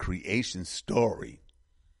a creation story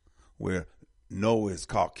where Noah is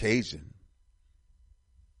Caucasian.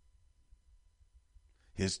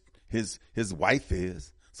 His wife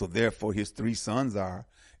is, so therefore his 3 sons are,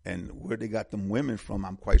 and where they got them women from,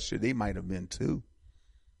 I'm quite sure they might have been too.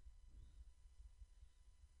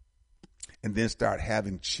 And then start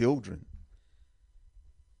having children.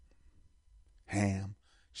 Ham,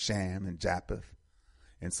 Sham, and Japheth.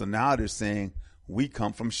 And so now they're saying, we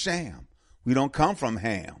come from Sham. We don't come from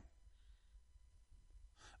Ham.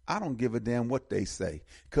 I don't give a damn what they say,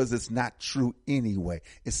 because it's not true anyway.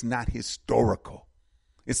 It's not historical.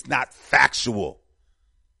 It's not factual.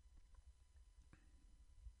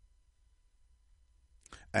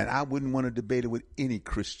 And I wouldn't want to debate it with any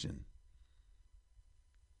Christian.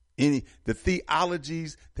 The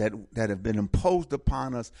theologies that have been imposed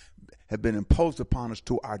upon us have been imposed upon us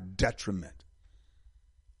to our detriment.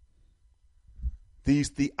 These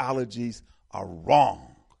theologies are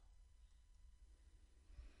wrong.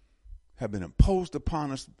 Have been imposed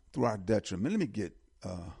upon us through our detriment. Let me get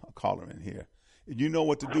a caller in here. You know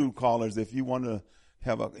what to do, callers. If you want to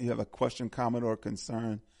have a question, comment, or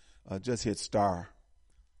concern, just hit star.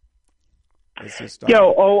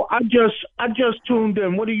 Yo, I just tuned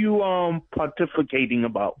in. What are you pontificating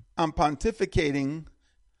about? I'm pontificating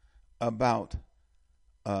about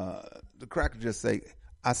the cracker just say,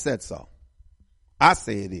 I said so. I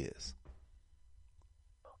say it is.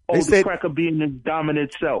 Oh, the cracker being his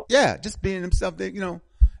dominant self. Yeah, just being himself.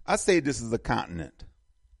 I say this is a continent.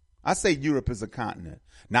 I say Europe is a continent.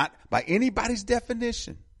 Not by anybody's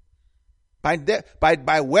definition.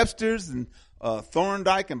 By Webster's and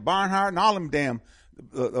Thorndike and Barnhart and all them damn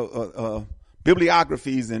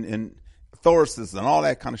bibliographies and thorses and all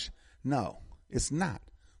that kind of shit. No, it's not.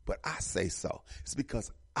 But I say so. It's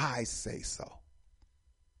because I say so.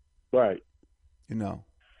 Right.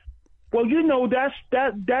 Well, that's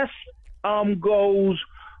goes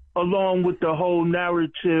along with the whole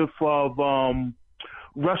narrative of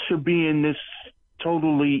Russia being this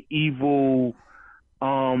totally evil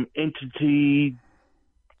entity.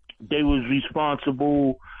 They was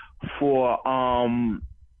responsible for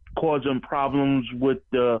causing problems with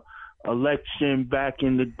the election back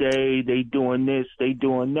in the day. They doing this, they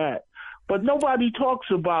doing that. But nobody talks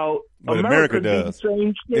about America does the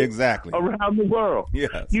same shit exactly around the world.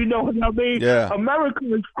 Yes. You know what I mean? Yeah. America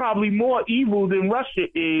is probably more evil than Russia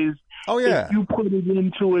is. Oh, yeah. If you put it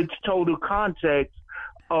into its total context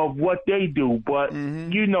of what they do. But,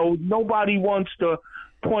 nobody wants to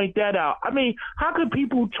point that out. I mean, how could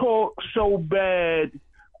people talk so bad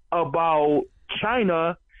about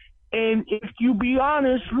China? And if you be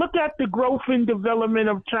honest, look at the growth and development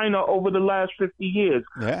of China over the last 50 years.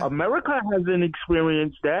 Yeah. America hasn't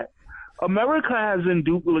experienced that. America hasn't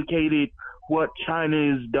duplicated what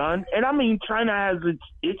China has done. And I mean, China has its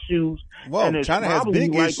issues. Well, and it's China has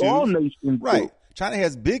big like issues. All nations right. do. China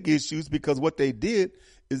has big issues because what they did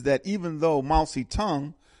is that even though Mao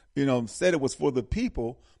Zedong, said it was for the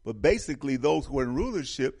people, but basically those who are in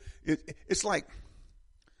rulership, it's like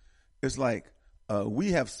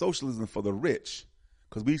we have socialism for the rich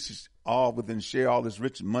because we should all within share all this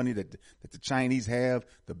rich money that the Chinese have,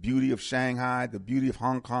 the beauty of Shanghai, the beauty of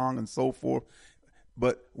Hong Kong, and so forth.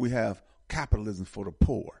 But we have capitalism for the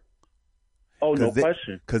poor. Oh, no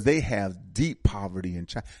question. Because they have deep poverty in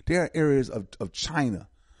China. There are areas of China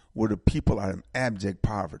where the people are in abject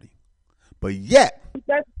poverty. But yet,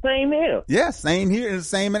 that's the same here. Yeah, same here and the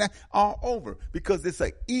same all over because it's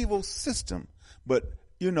an evil system. But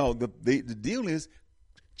the deal is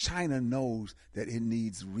China knows that it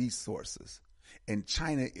needs resources, and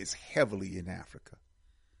China is heavily in Africa.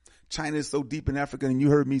 China is so deep in Africa, and you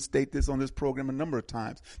heard me state this on this program a number of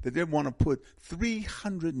times, that they want to put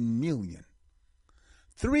 300 million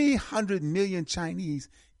Chinese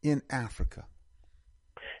in Africa.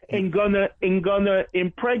 And gonna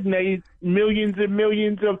impregnate millions and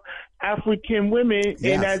millions of African women, yes.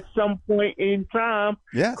 and at some point in time,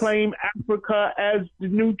 yes. claim Africa as the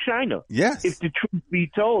new China. Yes, if the truth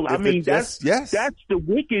be told, that's the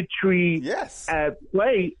wickedry yes. at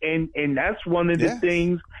play, and that's one of the yes.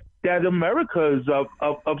 things that America is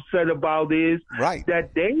upset about is right.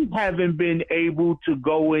 that they haven't been able to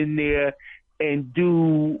go in there and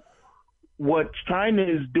do what China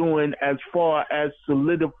is doing as far as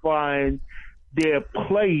solidifying their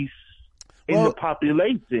place in the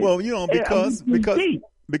population. Well,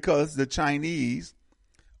 because the Chinese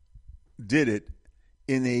did it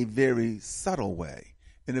in a very subtle way,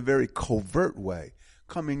 in a very covert way,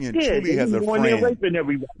 coming in truly as a friend. Raping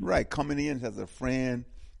everybody. Right, coming in as a friend.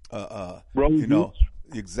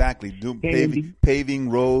 Exactly. Paving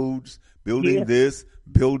roads, building this,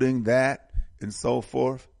 building that. and so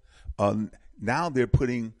forth. Now they're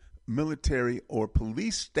putting military or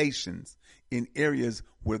police stations in areas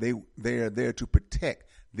where they are there to protect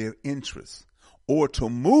their interests or to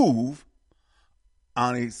move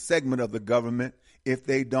on a segment of the government if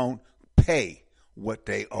they don't pay what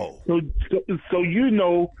they owe. So you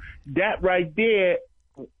know that right there.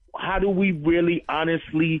 How do we really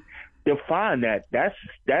honestly define that? That's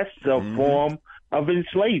a form of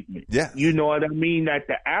enslavement. Yes. You know what I mean? That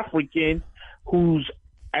the African, who's,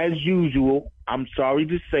 as usual, I'm sorry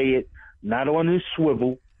to say it, not on his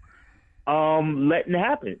swivel, letting it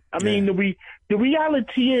happen. I mean, the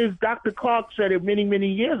reality is, Dr. Clark said it many,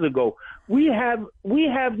 many years ago. We have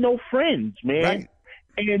no friends, man. Right.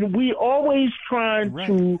 And we always trying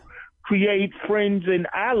to create friends and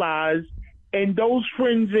allies, and those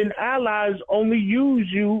friends and allies only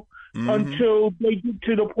use you until they get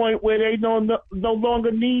to the point where they no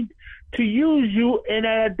longer need to use you. And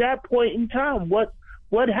at that point in time, what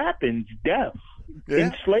happens? Death,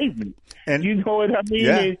 enslavement. And you know what I mean?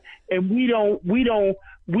 Yeah. And we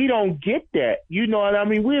don't get that. You know what I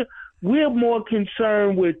mean? We're more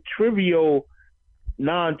concerned with trivial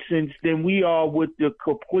nonsense than we are with the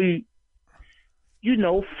complete,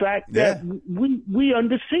 fact that we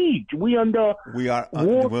under siege. We are.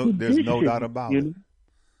 War there's no doubt about it.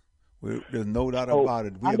 There's no doubt about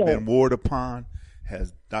it. We have been warred upon,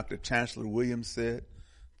 as Dr. Chancellor Williams said.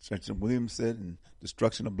 And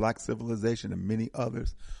destruction of black civilization and many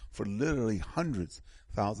others. For literally hundreds,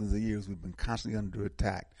 thousands of years, we've been constantly under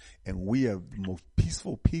attack. And we are the most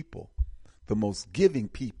peaceful people, the most giving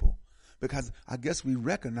people, because I guess we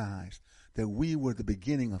recognize that we were the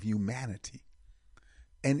beginning of humanity.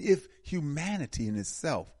 And if humanity in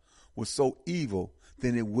itself was so evil,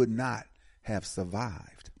 then it would not have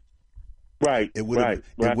survived. Right. It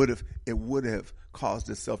would have caused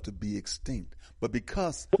itself to be extinct. But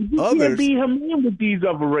because you others can't be humane with these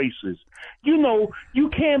other races. You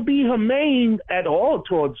can't be humane at all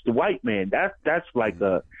towards the white man. That's like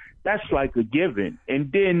a given.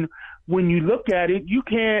 And then when you look at it, you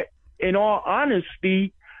can't, in all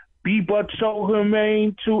honesty, be but so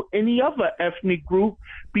humane to any other ethnic group,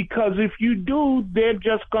 because if you do, they're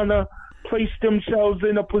just gonna place themselves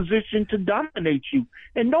in a position to dominate you.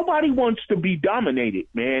 And nobody wants to be dominated,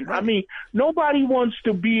 man. Right. I mean, nobody wants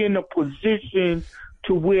to be in a position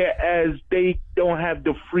to whereas they don't have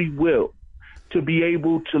the free will to be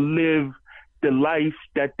able to live the life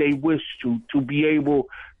that they wish to be able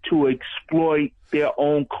to exploit their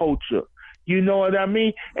own culture. You know what I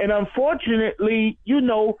mean? And unfortunately,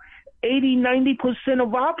 80-90%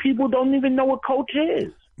 of our people don't even know what culture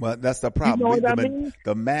is. Well, that's the problem. You know what I mean?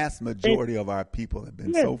 The mass majority of our people have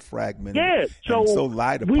been so fragmented and so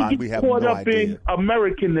lied upon, we have no idea. We get caught up in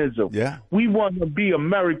Americanism. Yeah. We want to be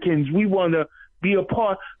Americans. We want to be a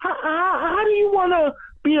part. How do you want to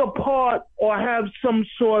be a part or have some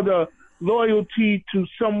sort of loyalty to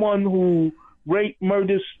someone who rape,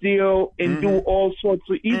 murder, steal, and do all sorts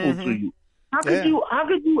of evil to you? How could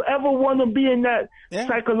you ever want to be in that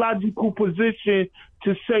psychological position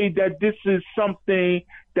to say that this is something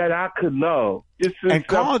that I could love? This is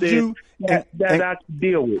something that I could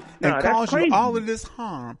deal with. And cause you all of this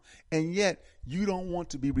harm, and yet you don't want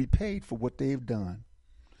to be repaid for what they've done.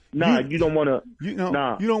 You don't want to. You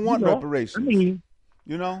don't want reparations. I mean,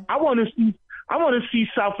 I want to see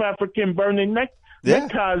South African burning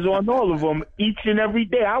neckties on all of them each and every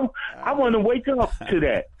day. I want to wake up to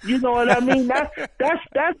that. You know what I mean? That's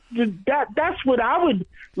what I would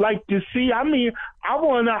like to see. I mean, I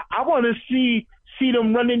want to see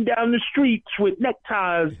them running down the streets with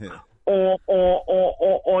neckties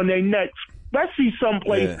on their necks, especially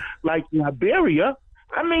someplace like Liberia.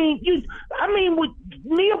 I mean, with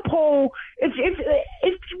Leopold, if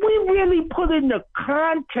we really put in the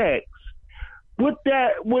context with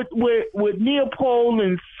that, with Leopold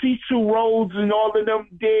and Cecil Rhodes and all of them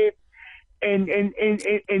did, and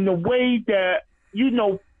the way that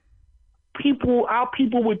our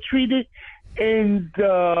people were treated in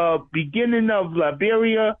the beginning of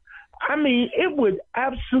Liberia, I mean, it would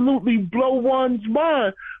absolutely blow one's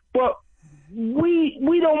mind. But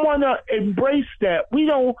we don't want to embrace that. We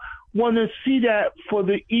don't want to see that for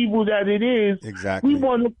the evil that it is. Exactly. We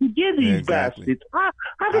want to forgive these bastards. How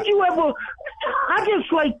could you ever? I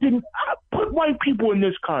just like to put white people in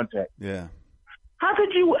this context. Yeah. How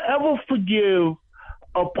could you ever forgive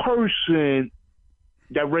a person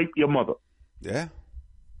that raped your mother? Yeah.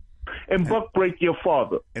 And buck break your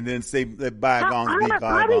father. And then say that bygones be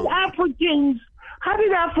bygones. How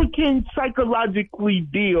did Africans psychologically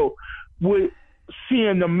deal with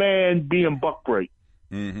seeing a man being buck break?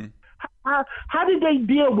 Mm-hmm. How did they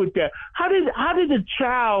deal with that? How did a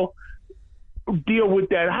child deal with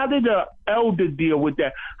that? How did the elder deal with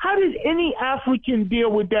that? How did any African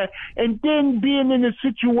deal with that? And then being in a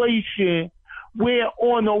situation where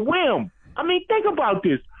on a whim, I mean, think about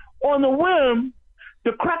this. On a whim,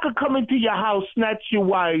 the cracker come into your house, snatch your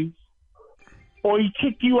wife, or he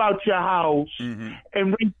kick you out your house and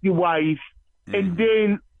rape your wife, and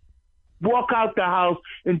then walk out the house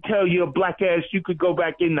and tell your black ass you could go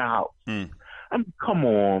back in the house. I mean, come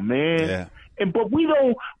on, man. Yeah. But we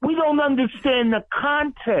don't understand the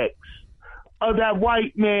context of that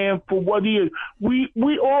white man for what he is. We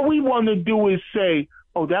all we want to do is say,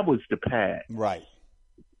 "Oh, that was the past." Right.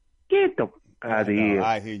 Get the out of here.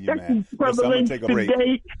 I hear you, That's man. That's Listen, I'm gonna take a break.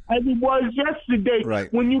 Today as it was yesterday.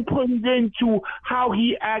 Right. When you put it into how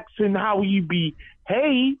he acts and how he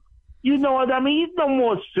behaves, you know what I mean? He's no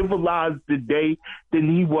more civilized today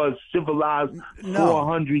than he was civilized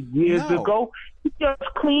 400 years ago. He just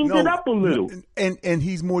cleaned it up a little. And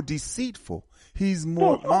he's more deceitful. He's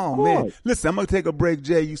more, man. Listen, I'm going to take a break,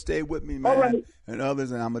 Jay. You stay with me, man. All right. And others,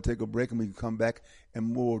 and I'm going to take a break and we can come back and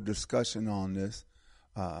more discussion on this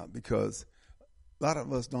because a lot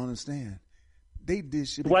of us don't understand. They did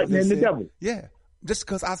shit because White man, the devil. Yeah, just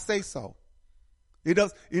because I say so. It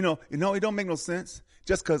does, it don't make no sense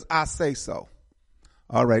just because I say so.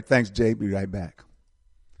 All right, thanks, Jay. Be right back.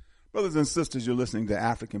 Brothers and sisters, you're listening to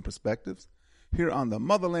African Perspectives here on the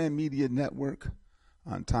Motherland Media Network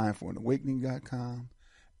on TimeForAnAwakening.com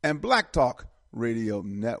and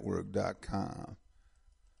BlackTalkRadioNetwork.com.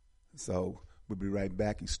 So we'll be right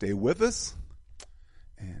back. You stay with us.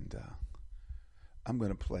 And I'm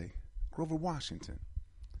going to play Grover Washington.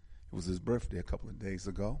 It was his birthday a couple of days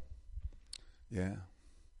ago. Yeah.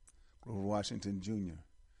 Grover Washington Jr.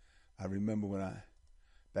 I remember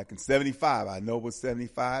back in 75, I know it was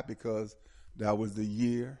 75 because that was the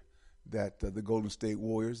year that the Golden State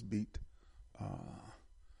Warriors beat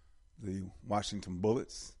the Washington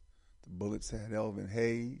Bullets. The Bullets had Elvin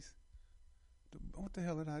Hayes. What the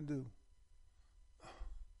hell did I do?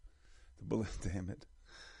 The Bullets, damn it.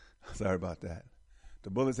 Sorry about that. The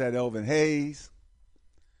Bullets had Elvin Hayes.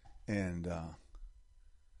 And,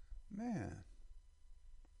 man,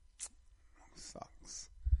 sucks.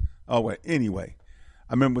 Oh, wait, anyway.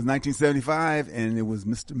 I remember it was 1975, and it was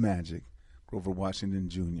Mr. Magic, Grover Washington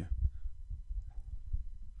Jr.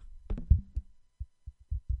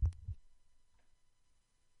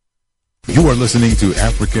 You are listening to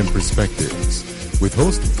African Perspectives with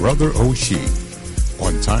host Brother Oshi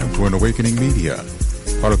on Time for an Awakening Media,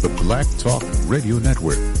 part of the Black Talk Radio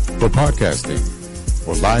Network. For podcasting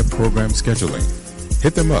or live program scheduling,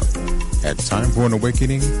 hit them up at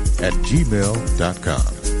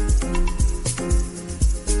timeforanawakening@gmail.com.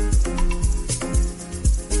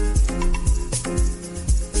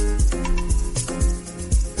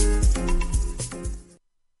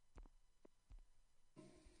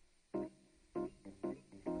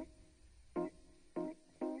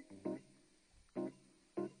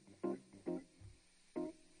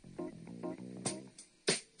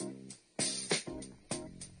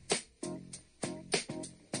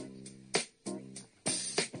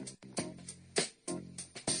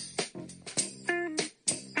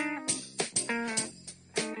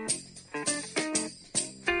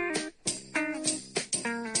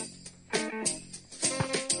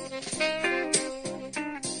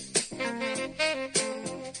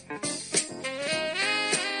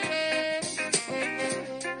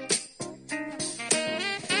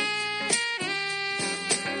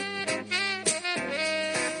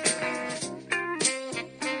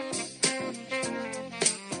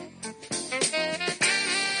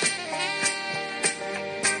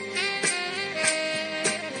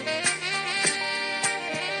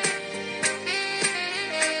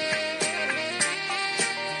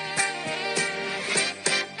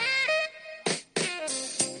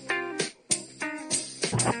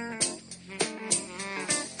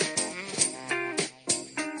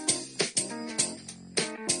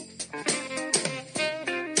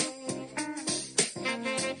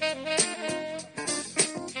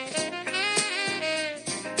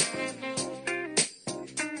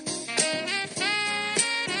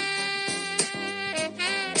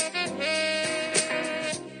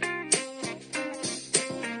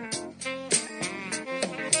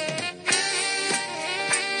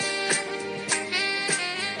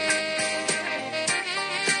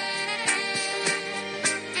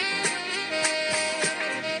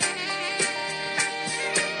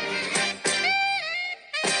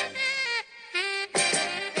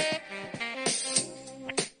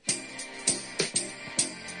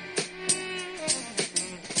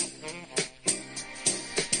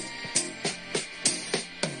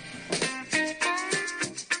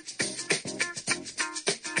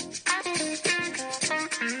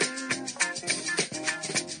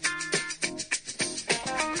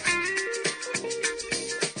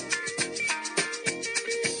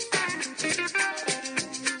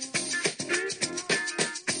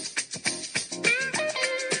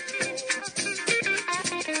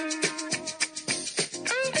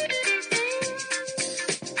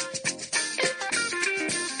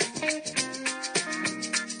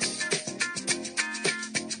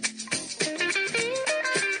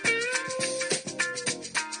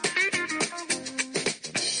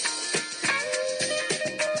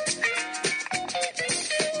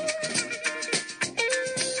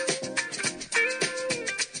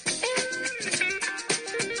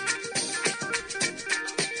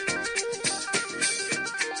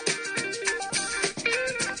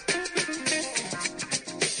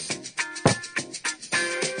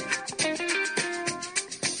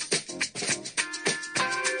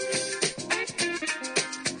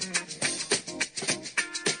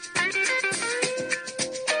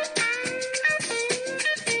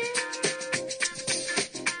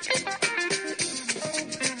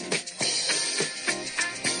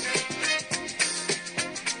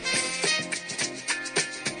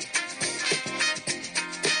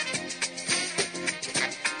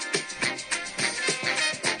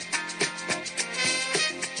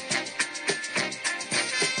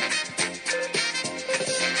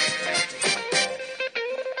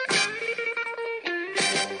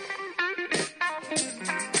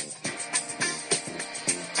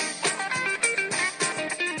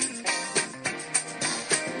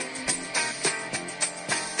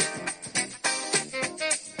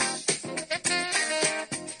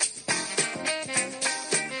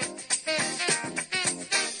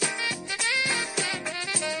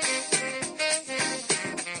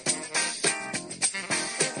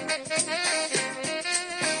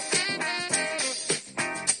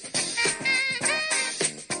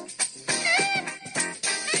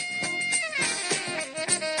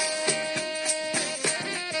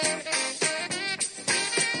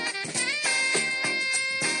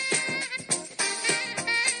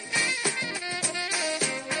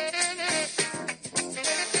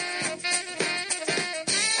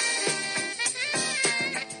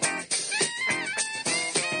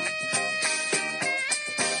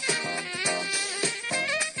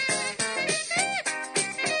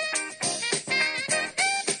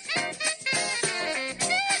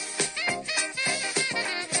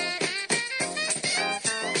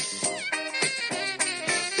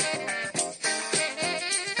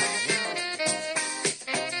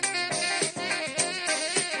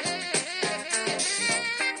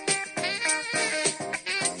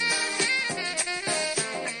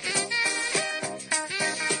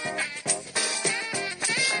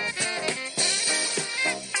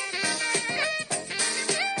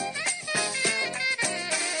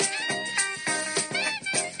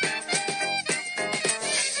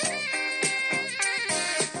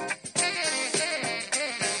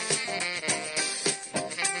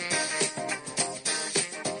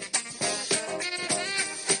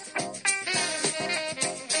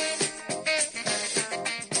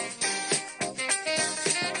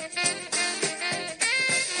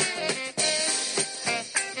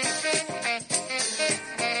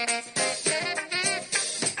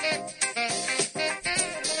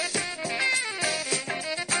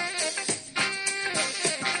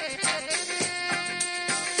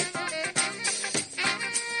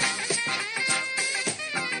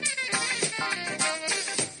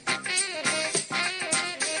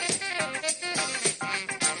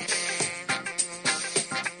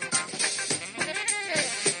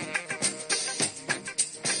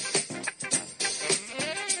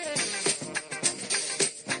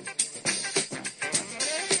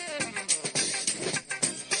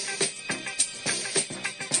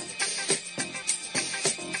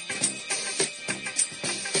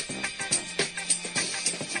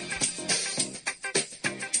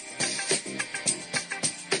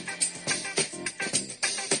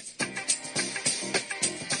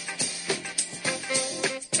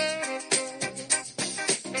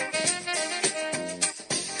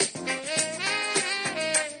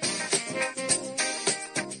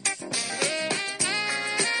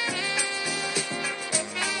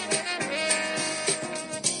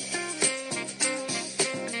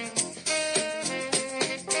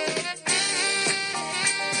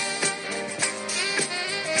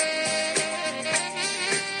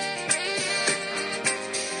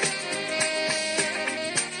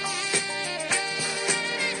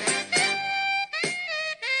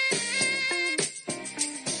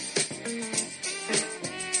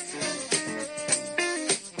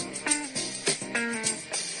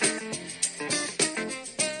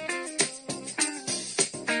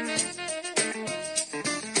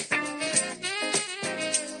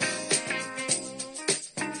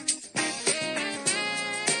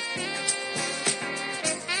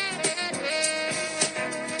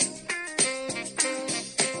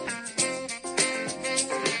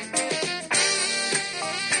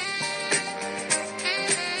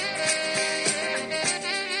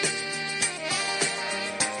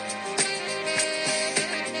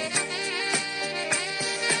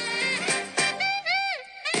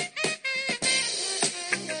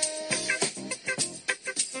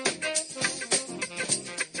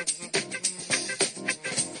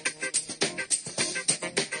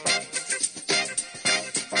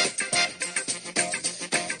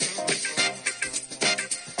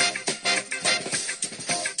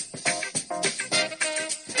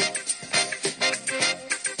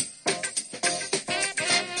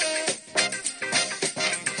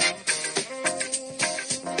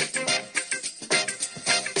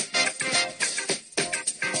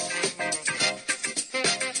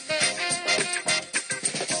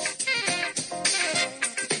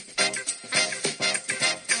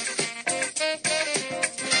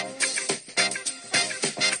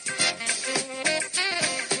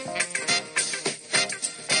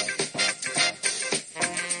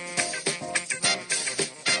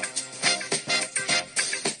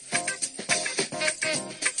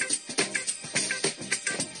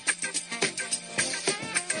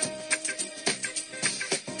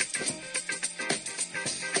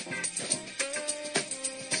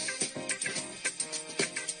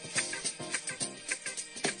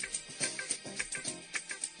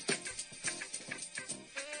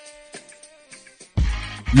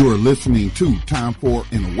 You are listening to Time for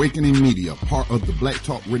an Awakening Media, part of the Black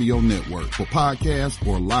Talk Radio Network. For podcasts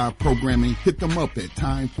or live programming, hit them up at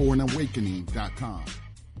timeforanawakening.com.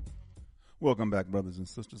 Welcome back, brothers and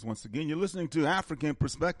sisters. Once again, you're listening to African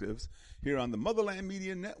Perspectives here on the Motherland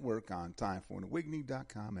Media Network on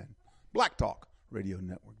timeforanawakening.com and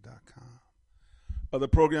blacktalkradionetwork.com. Other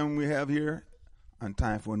programming we have here on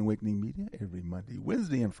Time for an Awakening Media every Monday,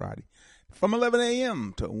 Wednesday, and Friday from 11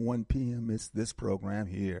 a.m. to 1 p.m. It's this program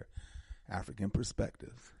here, African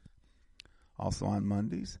Perspectives. Also on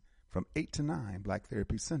Mondays from 8 to 9, Black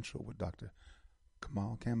Therapy Central with Dr.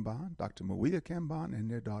 Kamal Kamban, Dr. Mawia Kamban, and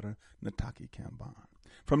their daughter, Nataki Kamban.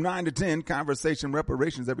 From 9 to 10, Conversation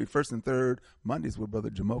Reparations every first and third Mondays with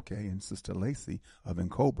Brother Jamoke and Sister Lacey of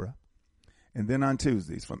Encobra. And then on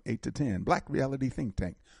Tuesdays from 8 to 10, Black Reality Think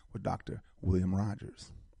Tank with Dr. William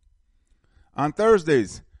Rogers. On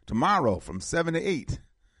Thursdays, tomorrow from 7 to 8,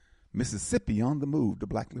 Mississippi on the Move, the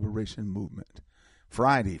Black Liberation Movement.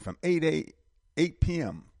 Friday from 8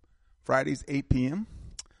 p.m., Fridays 8 p.m.,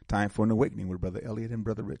 Time for an Awakening with Brother Elliot and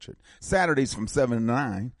Brother Richard. Saturdays from 7 to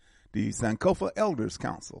 9, the Sankofa Elders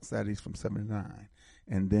Council, Saturdays from 7 to 9.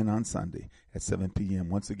 And then on Sunday at 7 p.m.,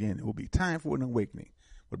 once again, it will be Time for an Awakening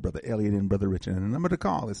with Brother Elliot and Brother Richard. And the number to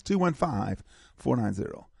call is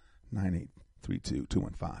 215-490-9832,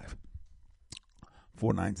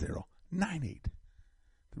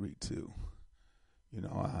 215-490-9832. You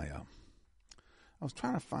know, I was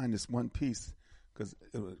trying to find this one piece because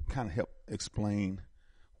it would kind of help explain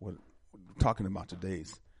what we're talking about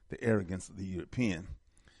today's the arrogance of the European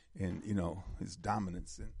and, you know, his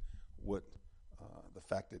dominance and what the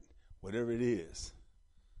fact that whatever it is,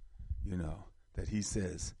 you know, that he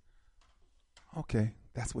says, okay,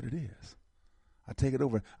 that's what it is. I take it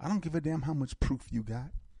over. I don't give a damn how much proof you got.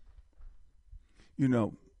 You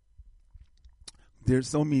know, there's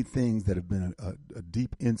so many things that have been a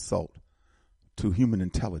deep insult to human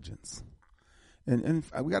intelligence. And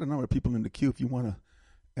we got a number of people in the queue. If you want to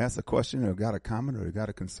ask a question or got a comment or got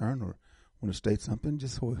a concern or want to state something,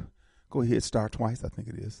 just go ahead, star twice, I think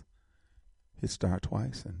it is. Hit star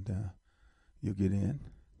twice and you'll get in.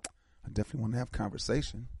 I definitely want to have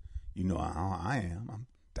conversation. You know how I am. I'm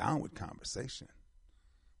down with conversation.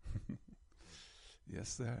 Yes,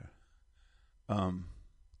 sir.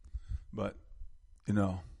 But, you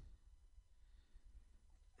know,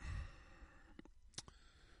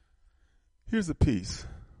 here's a piece.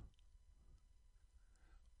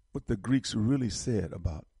 What the Greeks really said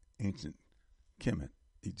about ancient Kemet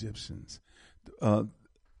Egyptians. The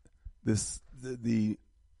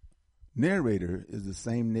narrator is the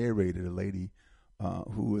same narrator, the lady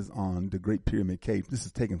who is on the Great Pyramid Cave. This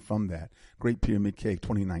is taken from that Great Pyramid Cave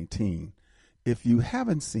 2019. If you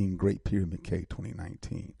haven't seen Great Pyramid Cave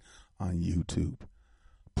 2019 on YouTube,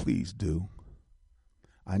 please do.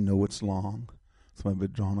 I know it's long, some of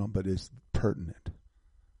it drawn on, but it's pertinent.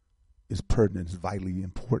 It's pertinent. It's vitally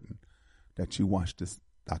important that you watch this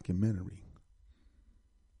documentary.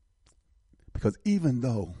 Because even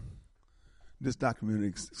though this documentary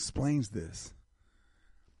explains this,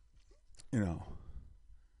 you know,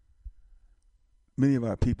 many of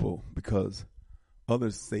our people, because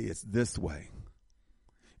others say it's this way,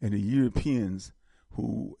 and the Europeans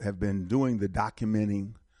who have been doing the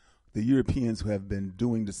documenting, the Europeans who have been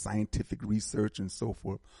doing the scientific research and so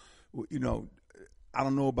forth, you know, I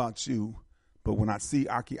don't know about you, but when I see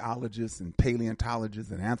archaeologists and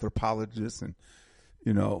paleontologists and anthropologists and,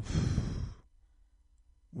 you know,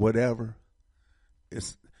 whatever,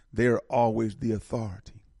 they're always the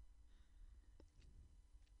authority.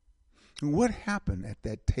 And what happened at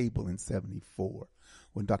that table in 74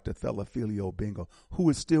 when Dr. Theophilio Bingo, who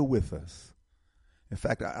is still with us? In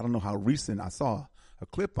fact, I don't know how recent, I saw a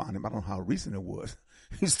clip on him. I don't know how recent it was.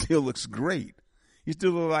 He still looks great. He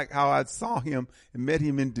still looks like how I saw him and met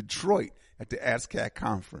him in Detroit at the ASCAC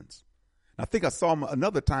conference. I think I saw him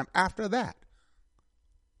another time after that.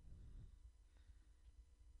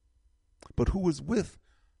 But who was with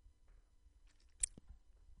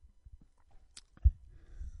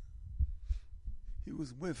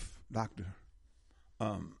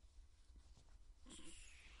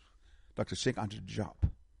Dr. Sheikh Anta Diop.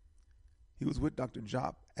 He was with Dr.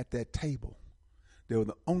 Diop at that table. They were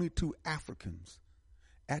the only two Africans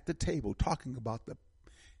at the table talking about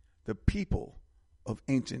the people of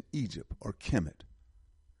ancient Egypt or Kemet.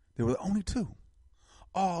 They were the only two.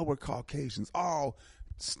 All were Caucasians, all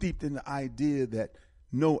steeped in the idea that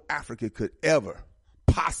no Africa could ever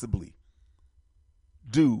possibly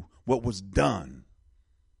do what was done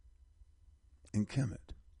in Kemet.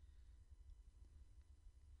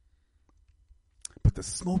 But the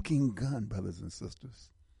smoking gun, brothers and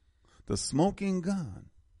sisters, the smoking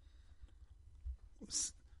gun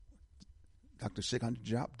Dr. Sheikh Anta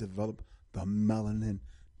Diop developed the melanin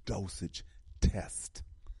dosage test.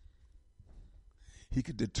 He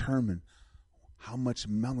could determine how much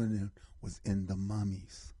melanin was in the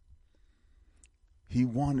mummies. He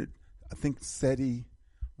wanted, I think, Seti,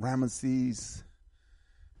 Ramesses,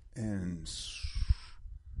 and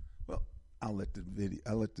well, I'll let the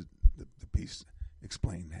piece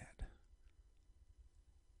explain that.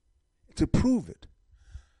 To prove it,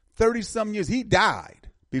 30-some years, he died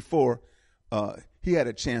before he had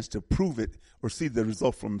a chance to prove it or see the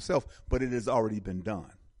result for himself, but it has already been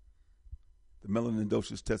done. The melanin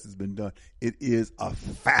dosage test has been done. It is a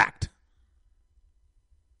fact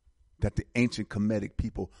that the ancient Kemetic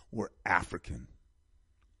people were African.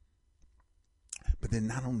 But then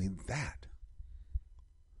not only that,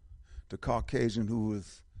 the Caucasian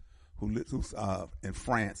who's in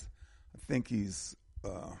France, I think he's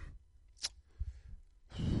what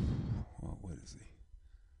is he?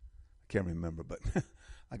 I can't remember, but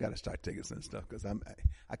I got to start taking some stuff because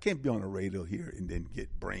I can't be on the radio here and then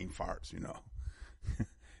get brain farts,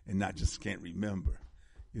 and not just can't remember,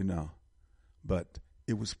 But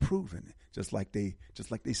it was proven, just like they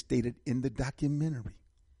stated in the documentary.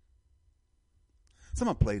 So I'm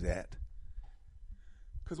gonna play that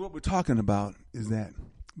because what we're talking about is that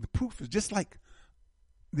the proof is just like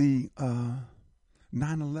the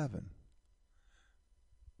 9/11.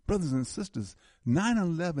 Brothers and sisters,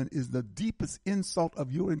 9/11 is the deepest insult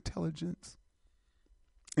of your intelligence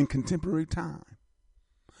in contemporary time.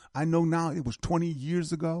 I know now it was 20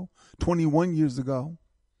 years ago, 21 years ago,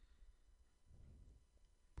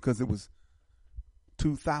 because it was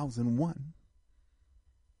 2001.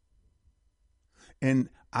 And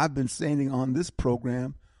I've been saying on this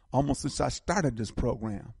program almost since I started this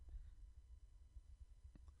program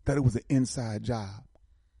that it was an inside job,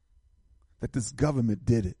 that this government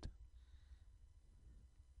did it.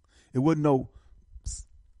 It wasn't no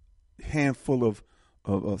handful of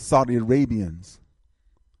Saudi Arabians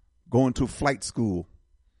going to flight school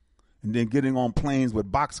and then getting on planes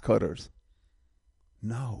with box cutters.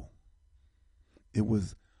 No. It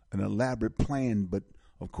was an elaborate plan, but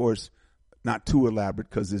of course, not too elaborate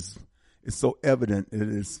because it's so evident it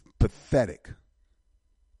is pathetic.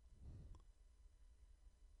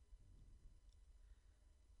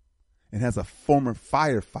 And as a former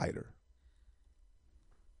firefighter,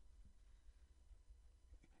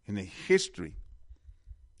 in the history,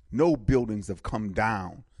 no buildings have come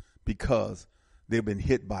down because they've been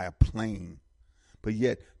hit by a plane. But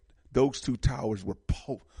yet, those two towers were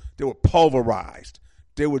pulverized.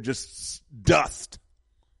 They were just dust.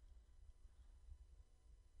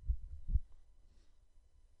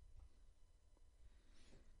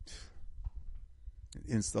 An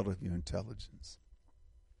insult of your intelligence.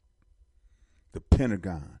 The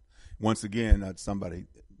Pentagon. Once again, somebody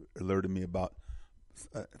alerted me about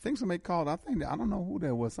I think somebody called. I don't know who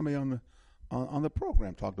that was. Somebody on the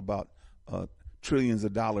program talked about trillions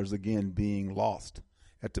of dollars again being lost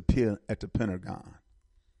at the Pentagon.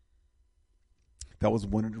 That was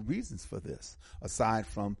one of the reasons for this, aside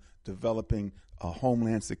from developing a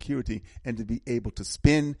homeland security and to be able to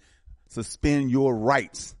suspend your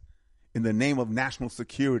rights in the name of national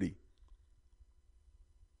security.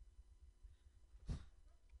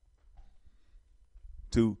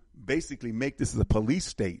 To basically make this a police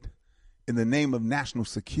state in the name of national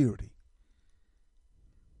security.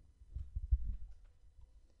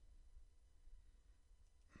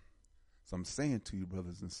 So I'm saying to you,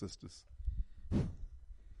 brothers and sisters,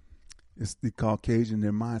 it's the Caucasian,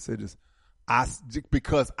 their mindset is,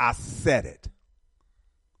 because I said it.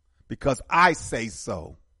 Because I say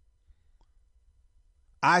so.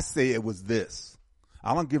 I say it was this.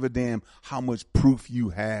 I don't give a damn how much proof you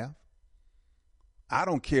have. I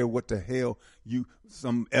don't care what the hell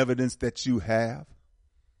some evidence that you have.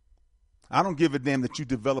 I don't give a damn that you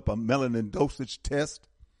develop a melanin dosage test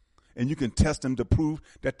and you can test them to prove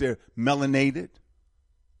that they're melanated.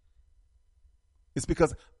 It's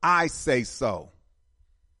because I say so.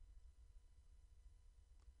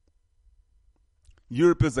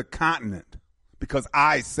 Europe is a continent because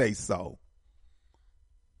I say so.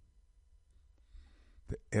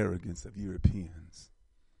 The arrogance of Europeans.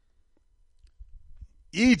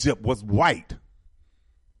 Egypt was white.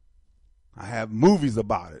 I have movies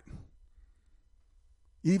about it.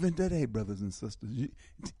 Even today, brothers and sisters,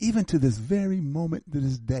 even to this very moment, to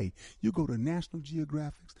this day, you go to National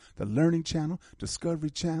Geographic, the Learning Channel, Discovery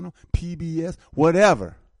Channel, PBS,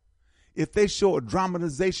 whatever. If they show a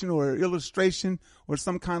dramatization or an illustration or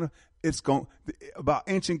some kind of, about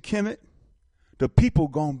ancient Kemet, the people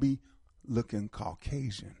going to be looking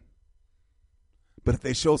Caucasian. But if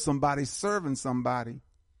they show somebody serving somebody,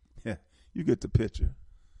 yeah, you get the picture.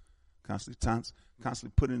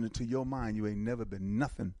 Constantly putting into your mind, you ain't never been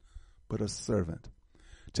nothing but a servant.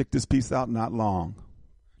 Check this piece out, not long.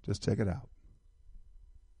 Just check it out.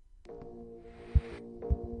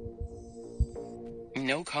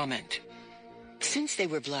 No comment. Since they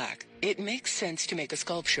were black, it makes sense to make a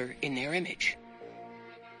sculpture in their image.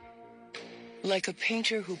 Like a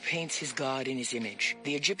painter who paints his god in his image,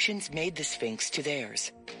 the Egyptians made the Sphinx to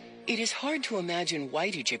theirs. It is hard to imagine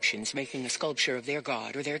white Egyptians making a sculpture of their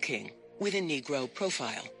god or their king with a Negro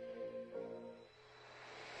profile.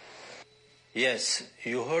 Yes,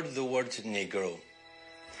 you heard the word Negro.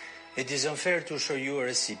 It is unfair to show you a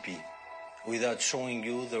recipe without showing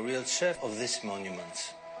you the real chef of this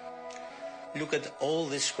monument. Look at all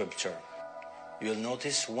this sculpture. You'll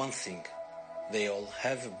notice one thing. They all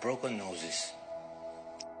have broken noses.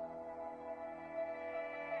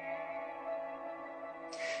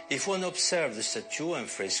 If one observes the statue and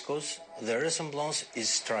frescoes, the resemblance is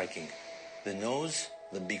striking. The nose,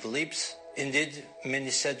 the big lips. Indeed, many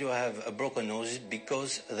statues have a broken nose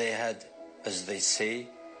because they had, as they say,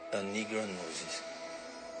 a Negro noses.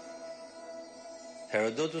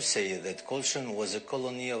 Herodotus says that Colchon was a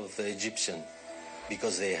colony of the Egyptians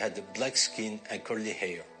because they had black skin and curly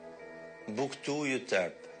hair. Book 2,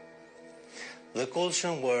 Euterpe. The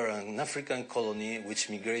Colchon were an African colony which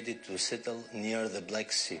migrated to settle near the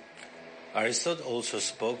Black Sea. Aristotle also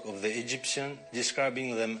spoke of the Egyptians,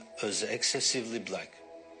 describing them as excessively black.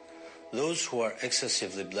 Those who are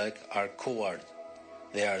excessively black are cowards.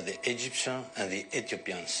 They are the Egyptians and the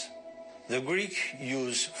Ethiopians. The Greek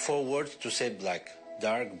use 4 words to say black: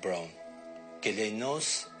 dark brown.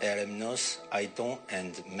 Keleinos, eremnos, aiton,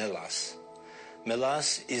 and melas.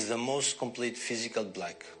 Melas is the most complete physical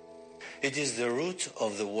black. It is the root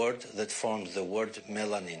of the word that forms the word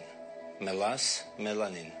melanin. Melas,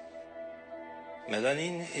 melanin.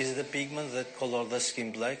 Melanin is the pigment that colors the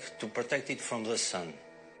skin black to protect it from the sun.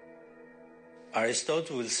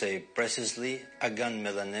 Aristotle will say precisely agan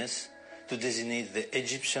melanes to designate the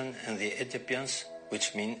Egyptian and the Ethiopians,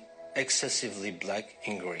 which mean excessively black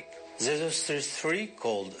in Greek. Xerxes III,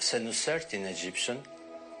 called Senusert in Egyptian,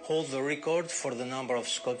 holds the record for the number of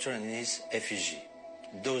sculptures in his effigy,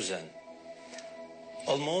 12.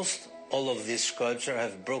 Almost all of these sculptures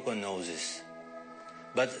have broken noses,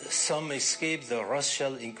 but some escape the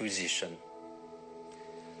racial inquisition.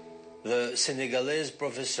 The Senegalese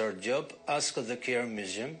Professor Diop asked the Caire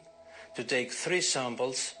Museum to take 3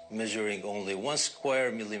 samples measuring only 1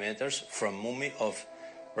 square millimeters from mummy of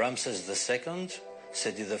Ramses II,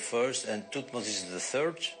 Seti I, and Thutmose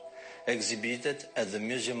III, exhibited at the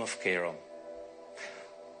Museum of Cairo.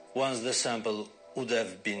 Once the sample would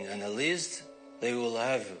have been analyzed, they will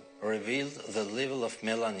have revealed the level of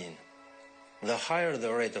melanin. The higher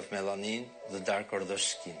the rate of melanin, the darker the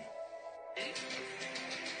skin.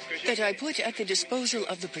 That I put at the disposal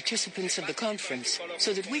of the participants of the conference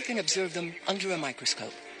so that we can observe them under a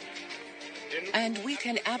microscope. And we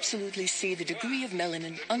can absolutely see the degree of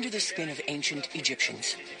melanin under the skin of ancient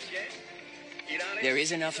Egyptians. There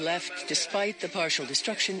is enough left despite the partial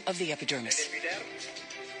destruction of the epidermis.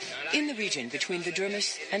 In the region between the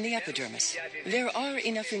dermis and the epidermis, there are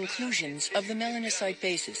enough inclusions of the melanocyte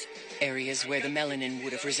bases, areas where the melanin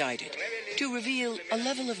would have resided, to reveal a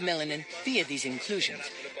level of melanin via these inclusions,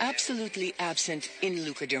 absolutely absent in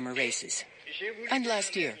leucoderma races. And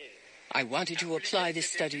last year, I wanted to apply this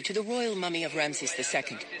study to the royal mummy of Ramses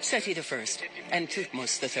II, Seti I, and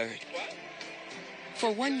Thutmose III.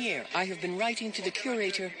 For 1 year, I have been writing to the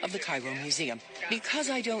curator of the Cairo Museum because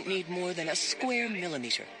I don't need more than a square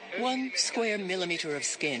millimeter. 1 square millimeter of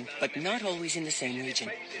skin, but not always in the same region.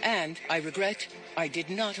 And I regret I did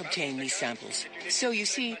not obtain these samples. So you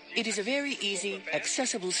see, it is a very easy,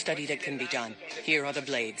 accessible study that can be done. Here are the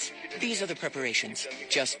blades. These are the preparations.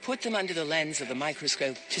 Just put them under the lens of the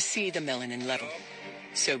microscope to see the melanin level.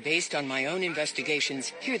 So based on my own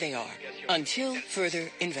investigations, here they are, until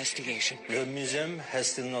further investigation. The museum has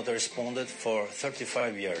still not responded for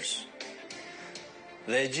 35 years.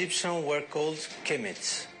 The Egyptians were called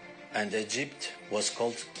Kemets, and Egypt was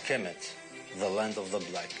called Kemet, the land of the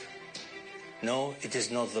black. No, it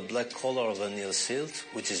is not the black color of the Nile silt,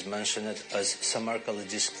 which is mentioned as some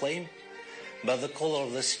archaeologists claim, but the color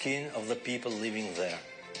of the skin of the people living there.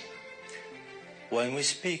 When we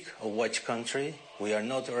speak of white country, we are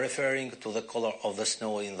not referring to the color of the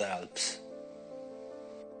snow in the Alps.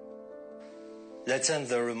 Let's end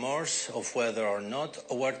the rumors of whether or not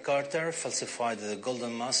Howard Carter falsified the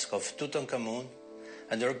golden mask of Tutankhamun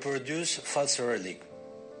and reproduced false relic.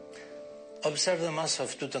 Observe the mask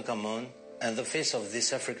of Tutankhamun and the face of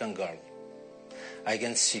this African girl. I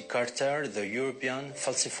can see Carter, the European,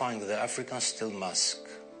 falsifying the African steel mask.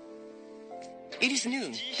 It is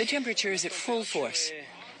noon. The temperature is at full force.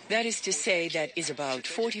 That is to say, that is about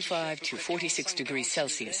 45 to 46 degrees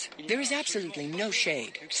Celsius. There is absolutely no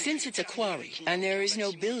shade, since it's a quarry, and there is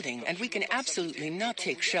no building, and we can absolutely not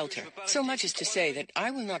take shelter. So much as to say that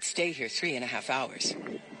I will not stay here 3.5 hours.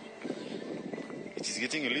 It is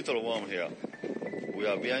getting a little warm here. We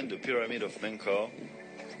are behind the pyramid of Menkaure.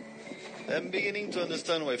 I'm beginning to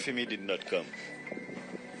understand why Femi did not come.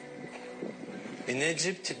 In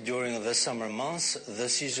Egypt, during the summer months, the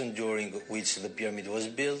season during which the pyramid was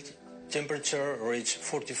built, temperature reached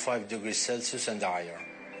 45 degrees Celsius and higher.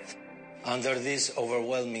 Under this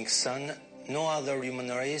overwhelming sun, no other human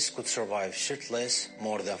race could survive shirtless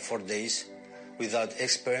more than 4 days without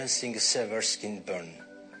experiencing severe skin burn.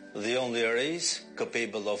 The only race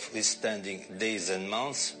capable of withstanding days and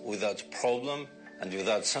months without problem and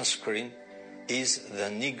without sunscreen is the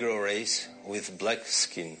Negro race with black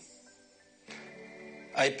skin.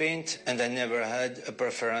 I paint, and I never had a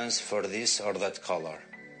preference for this or that color.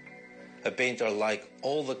 A painter likes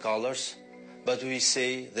all the colors, but we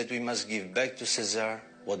say that we must give back to Caesar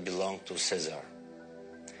what belonged to Caesar.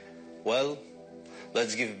 Well,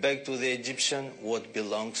 let's give back to the Egyptian what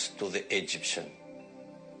belongs to the Egyptian.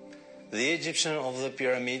 The Egyptians of the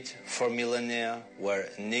pyramid for millennia were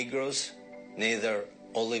Negroes, neither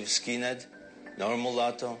olive-skinned nor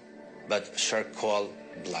mulatto, but charcoal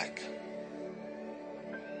black.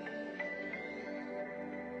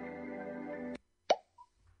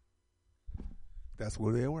 That's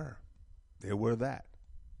where they were. They were that.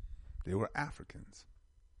 They were Africans.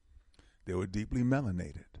 They were deeply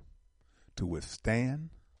melanated to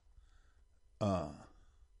withstand the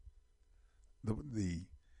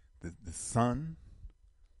sun,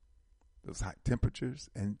 those high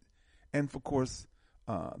temperatures, and of course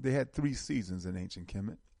they had 3 seasons in ancient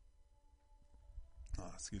Kemet.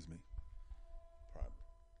 Excuse me.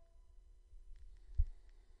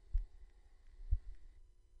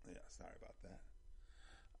 Yeah, sorry about that.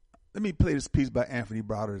 Let me play this piece by Anthony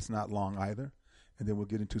Brotha. It's not long either, and then we'll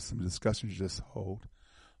get into some discussions. Just hold.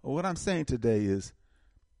 What I'm saying today is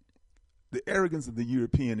the arrogance of the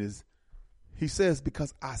European is, he says,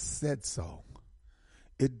 because I said so.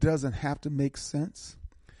 It doesn't have to make sense.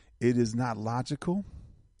 It is not logical.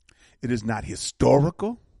 It is not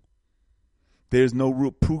historical. There's no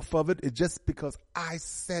real proof of it. It's just because I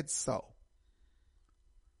said so.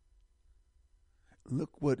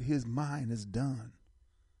 Look what his mind has done.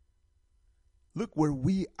 Look where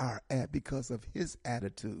we are at because of his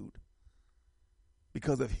attitude,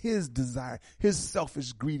 because of his desire, his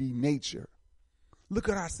selfish, greedy nature. Look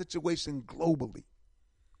at our situation globally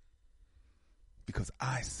because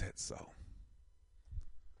I said so.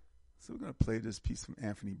 So we're going to play this piece from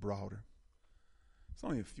Anthony Brotha. It's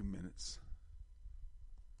only a few minutes,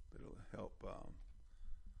 but it'll help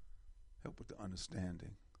with the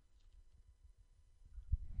understanding.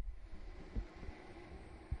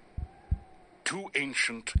 Two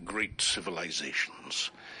ancient great civilizations,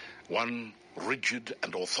 one rigid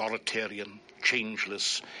and authoritarian,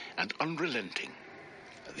 changeless and unrelenting,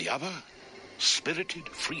 the other spirited,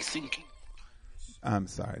 free-thinking. I'm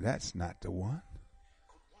sorry, that's not the one.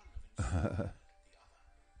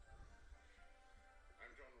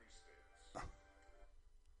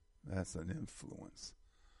 That's an influence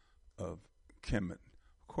of Kemet.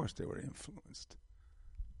 Of course they were influenced.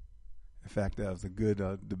 In fact, that was a good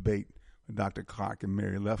debate with Dr. Clark and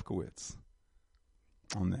Mary Lefkowitz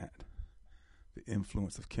on that. The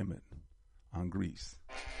influence of Kemet on Greece.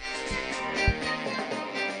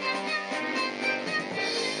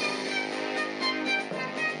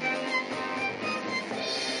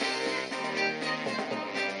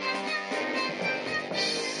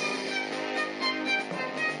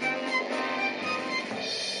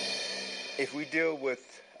 If we deal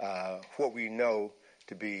with what we know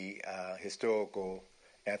to be historical,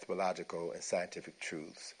 anthropological, and scientific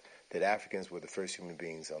truths, that Africans were the first human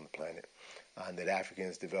beings on the planet, and that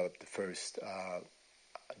Africans developed the first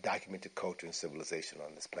documented culture and civilization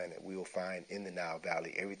on this planet, we will find in the Nile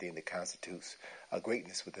Valley everything that constitutes a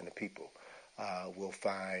greatness within a people. We'll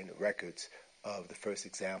find records of the first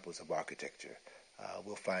examples of architecture.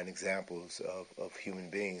 We'll find examples of human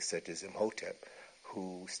beings such as Imhotep,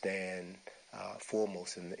 who stand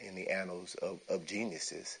foremost in the annals of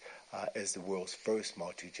geniuses as the world's first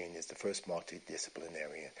multi-genius, the first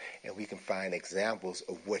multidisciplinarian. And we can find examples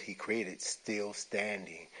of what he created still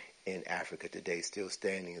standing in Africa today, still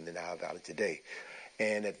standing in the Nile Valley today.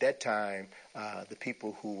 And at that time, the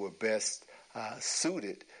people who were best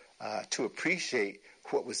suited to appreciate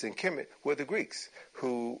what was in Kemet were the Greeks,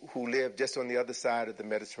 who lived just on the other side of the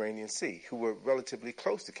Mediterranean Sea, who were relatively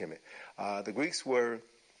close to Kemet. The Greeks were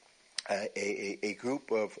a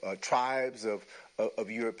group of tribes of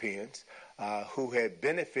Europeans who had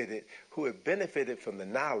benefited from the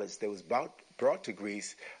knowledge that was brought to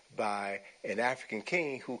Greece by an African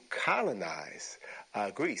king who colonized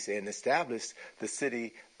Greece and established the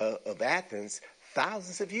city of Athens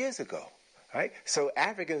thousands of years ago. Right? So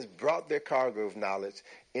Africans brought their cargo of knowledge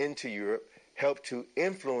into Europe, helped to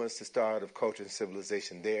influence the start of culture and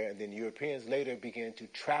civilization there, and then Europeans later began to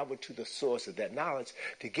travel to the source of that knowledge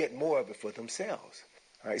to get more of it for themselves.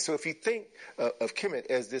 All right? So if you think of Kemet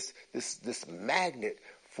as this magnet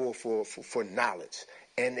for knowledge,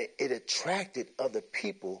 and it attracted other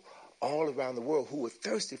people all around the world who were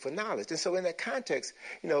thirsty for knowledge. And so in that context,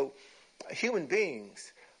 human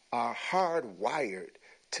beings are hardwired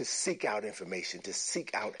to seek out information, to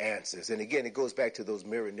seek out answers. And again, it goes back to those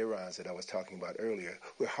mirror neurons that I was talking about earlier.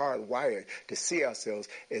 We're hardwired to see ourselves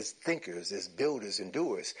as thinkers, as builders and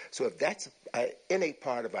doers. So if that's an innate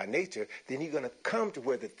part of our nature, then you're going to come to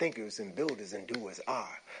where the thinkers and builders and doers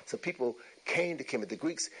are. So people came to Kemet. The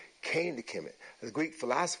Greeks came to Kemet. The Greek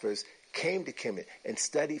philosophers came to Kemet and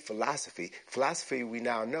studied philosophy. Philosophy, we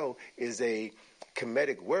now know, is a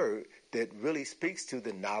Kemetic word that really speaks to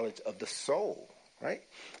the knowledge of the soul. Right?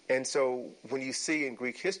 And so when you see in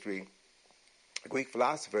Greek history, Greek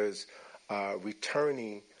philosophers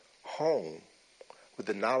returning home with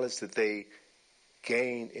the knowledge that they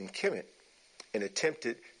gained in Kemet and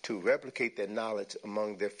attempted to replicate that knowledge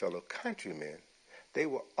among their fellow countrymen, they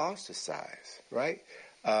were ostracized, right?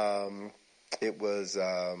 It was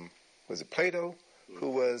it Plato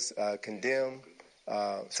who was condemned?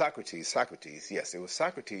 Socrates, yes, it was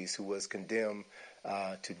Socrates who was condemned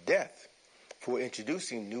to death for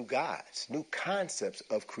introducing new gods, new concepts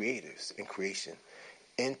of creators and creation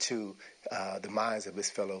into the minds of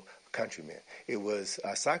his fellow countrymen. It was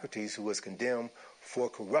Socrates who was condemned for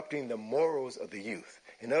corrupting the morals of the youth.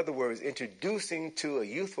 In other words, introducing to a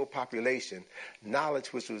youthful population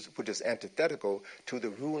knowledge which was antithetical to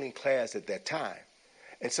the ruling class at that time.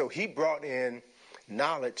 And so he brought in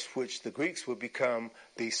knowledge which the Greeks would become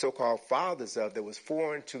the so-called fathers of, that was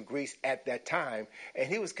foreign to Greece at that time, and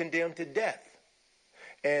he was condemned to death.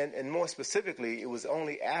 And more specifically, it was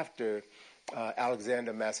only after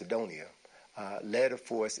Alexander Macedonia led a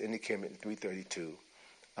force into Kemet in 332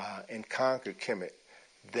 and conquered Kemet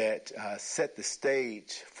that set the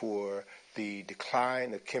stage for the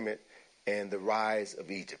decline of Kemet and the rise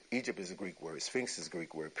of Egypt. Egypt is a Greek word. Sphinx is a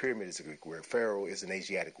Greek word. Pyramid is a Greek word. Pharaoh is an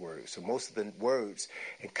Asiatic word. So most of the words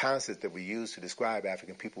and concepts that we use to describe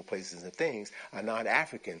African people, places, and things are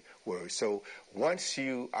non-African words. So once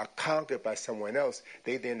you are conquered by someone else,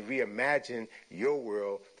 they then reimagine your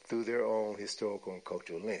world through their own historical and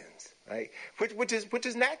cultural lens, right? Which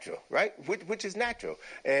is natural, right? Which is natural.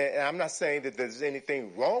 And I'm not saying that there's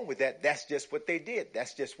anything wrong with that. That's just what they did.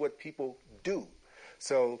 That's just what people do.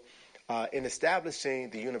 So in establishing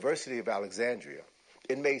the University of Alexandria,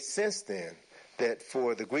 it made sense then that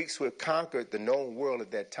for the Greeks who had conquered the known world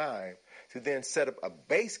at that time to then set up a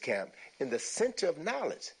base camp in the center of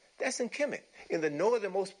knowledge. That's in Kemet, in the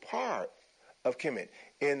northernmost part of Kemet,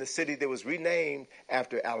 in the city that was renamed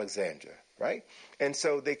after Alexandria, right? And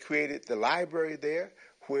so they created the library there,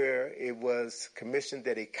 where it was commissioned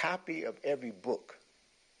that a copy of every book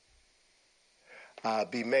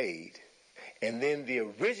be made. And then the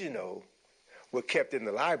original were kept in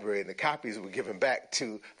the library, and the copies were given back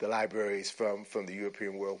to the libraries from the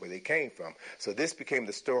European world where they came from. So this became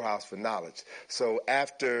the storehouse for knowledge. So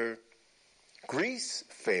after Greece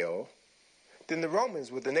fell, then the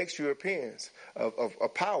Romans were the next Europeans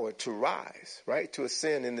of power to rise, right, to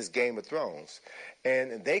ascend in this Game of Thrones.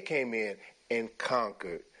 And they came in and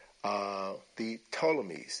conquered the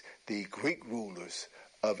Ptolemies, the Greek rulers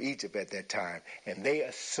of Egypt at that time, and they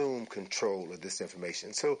assumed control of this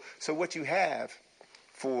information. So what you have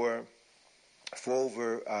for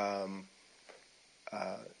over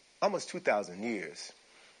almost 2,000 years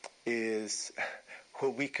is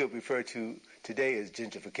what we could refer to today as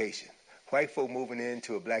gentrification. White folk moving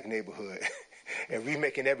into a black neighborhood and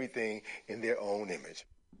remaking everything in their own image.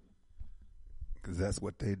 Because that's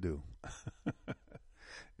what they do.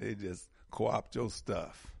 They just co-opt your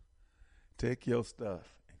stuff. Take your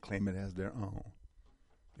stuff and claim it as their own.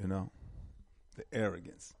 You know? The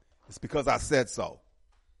arrogance. It's because I said so.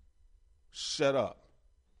 Shut up.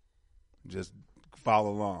 Just follow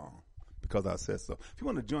along because I said so. If you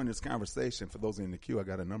want to join this conversation, for those in the queue, I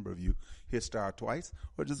got a number of you. Hit star twice,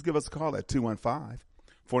 or just give us a call at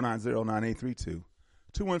 215-490-9832.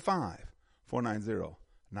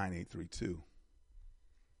 215-490-9832.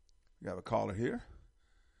 We got a caller here.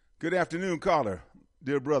 Good afternoon, caller.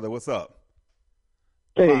 Dear brother, what's up?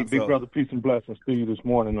 Hey, big brother, peace and blessings to you this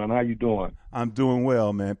morning, man. How you doing? I'm doing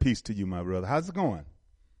well, man. Peace to you, my brother. How's it going?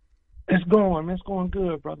 It's going, man. It's going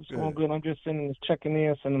good, brother. It's going good. I'm just checking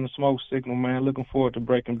in, sending the smoke signal, man. Looking forward to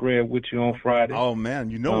breaking bread with you on Friday. Oh, man,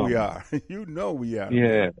 you know we are. You know we are.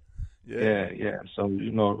 Yeah. So,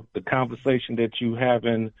 the conversation that you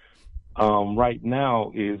having right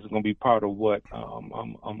now is going to be part of what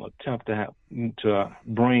I'm attempt to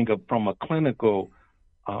bring up from a clinical,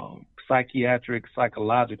 psychiatric,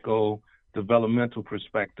 psychological, developmental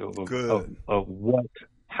perspective of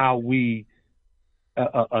how we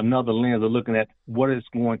another lens of looking at what is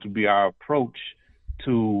going to be our approach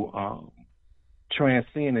to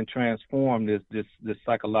transcend and transform this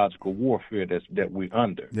psychological warfare that we're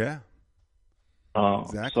under. Yeah.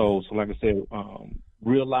 Exactly. So like I said,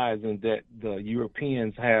 realizing that the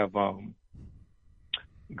Europeans have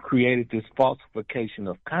created this falsification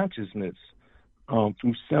of consciousness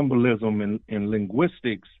through symbolism and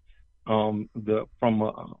linguistics, from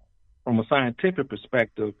a scientific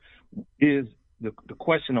perspective, is the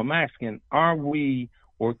question I'm asking: are we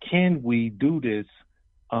or can we do this,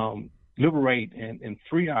 liberate and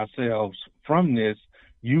free ourselves from this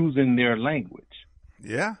using their language?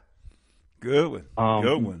 Yeah. Good one.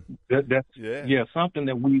 Good one. That's something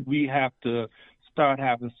that we have to start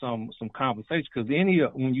having some conversation, because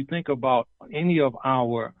when you think about any of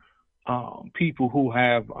our people who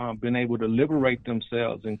have been able to liberate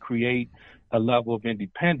themselves and create a level of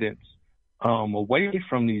independence away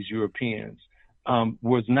from these Europeans,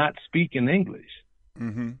 was not speaking English.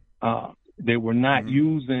 Mm-hmm. They were not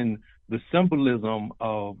using the symbolism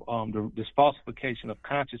of this falsification of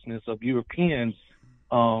consciousness of Europeans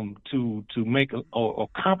to make a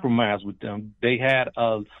compromise with them. They had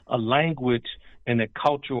a language and a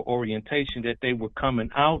cultural orientation that they were coming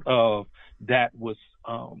out of that was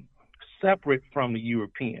separate from the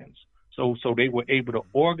Europeans. So they were able to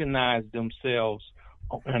organize themselves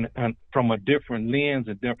and from a different lens,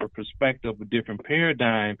 a different perspective, a different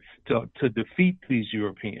paradigm to defeat these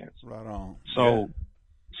Europeans. Right on.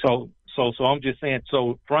 So I'm just saying,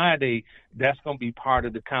 so Friday, that's going to be part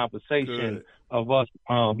of the conversation of us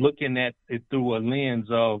looking at it through a lens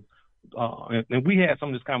of, and we had some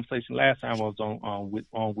of this conversation last time I was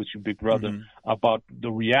on with you, big brother, about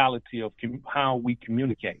the reality of how we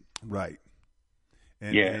communicate. Right.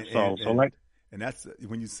 And that's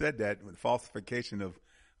when you said that, with falsification of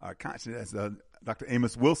our consciousness. That's Dr.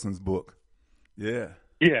 Amos Wilson's book. Yeah.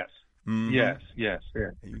 Yes. Mm-hmm. Yes.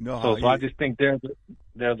 You know so I just think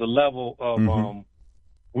there's a level of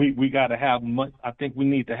we got to have much. I think we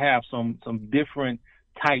need to have some different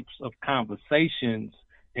types of conversations,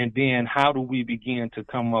 and then how do we begin to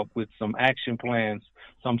come up with some action plans,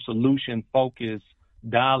 some solution focused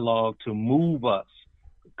dialogue to move us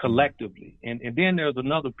collectively. And then there's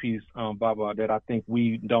another piece, Baba, that I think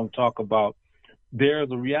we don't talk about. There's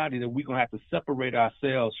a reality that we're going to have to separate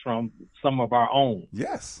ourselves from some of our own.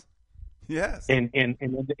 Yes. And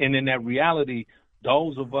in that reality,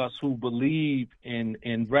 those of us who believe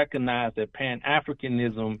and recognize that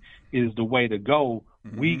Pan-Africanism is the way to go,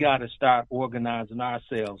 we got to start organizing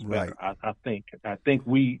ourselves better. Right. I think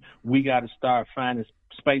we got to start finding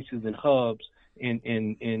spaces and hubs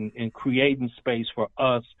in creating space for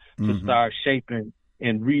us to start shaping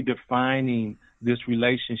and redefining this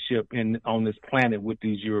relationship on this planet with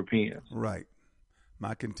these Europeans. Right.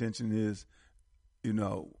 My contention is,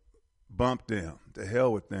 bump them, to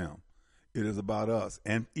hell with them. It is about us.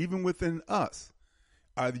 And even within us,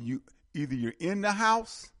 either you're in the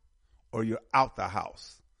house or you're out the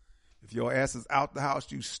house. If your ass is out the house,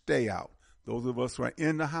 you stay out. Those of us who are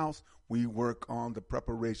in the house, we work on the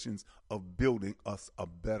preparations of building us a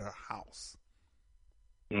better house.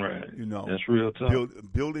 Right. That's real tough.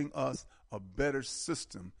 Building us a better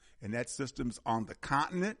system. And that system's on the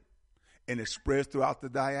continent, and it spreads throughout the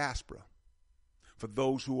diaspora. For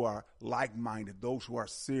those who are like-minded, those who are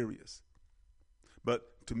serious.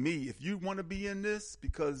 But to me, if you want to be in this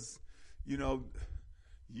because, you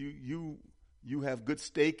have good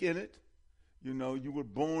stake in it, you were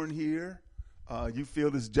born here, you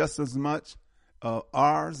feel it's just as much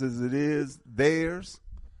ours as it is theirs,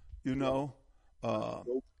 and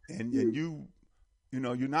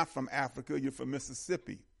you're not from Africa, you're from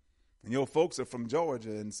Mississippi, and your folks are from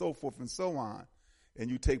Georgia and so forth and so on,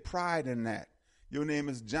 and you take pride in that. Your name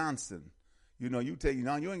is Johnson. You ain't got you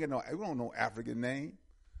don't know African name,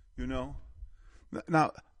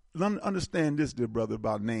 Now, understand this, dear brother,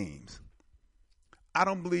 about names. I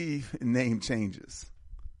don't believe in name changes.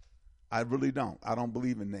 I really don't. I don't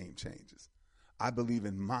believe in name changes. I believe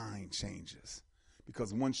in mind changes,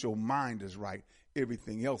 because once your mind is right,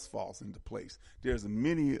 everything else falls into place. There's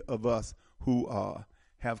many of us who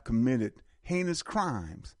have committed heinous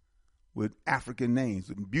crimes with African names,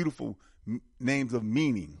 with beautiful names of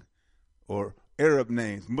meaning, or Arab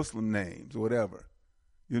names, Muslim names, or whatever,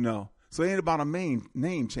 So it ain't about a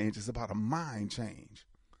name change. It's about a mind change.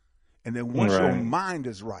 And then once your mind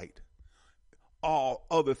is right, all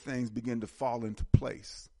other things begin to fall into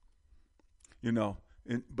place,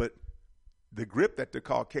 But the grip that the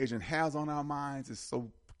Caucasian has on our minds is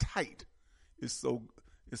so tight, it's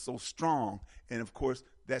so strong, and of course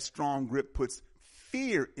that strong grip puts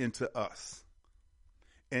fear into us,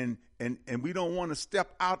 and we don't want to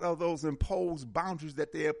step out of those imposed boundaries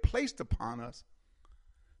that they have placed upon us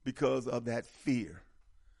because of that fear,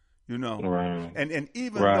 And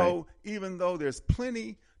even though there's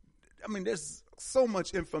plenty, there's so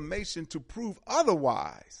much information to prove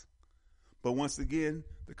otherwise. But once again,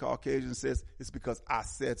 the Caucasian says, it's because I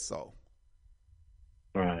said so.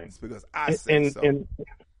 Right. It's because I said so.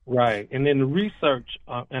 Right. And then the research,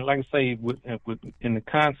 and like I say, in the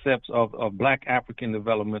concepts of Black African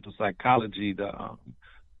developmental psychology, the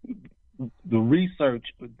research,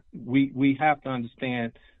 we have to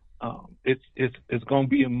understand it's going to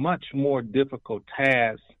be a much more difficult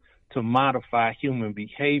task to modify human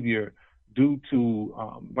behavior due to,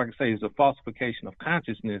 like I say, it's a falsification of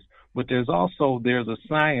consciousness, but there's a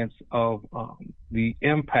science of the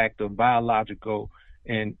impact of biological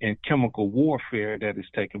and chemical warfare that is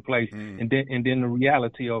taking place, and then the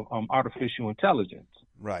reality of artificial intelligence.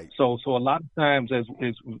 Right. So a lot of times,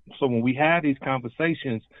 so when we have these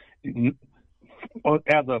conversations,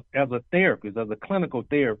 as a therapist, as a clinical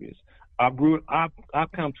therapist, I've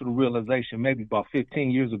come to the realization maybe about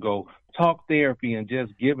 15 years ago, talk therapy and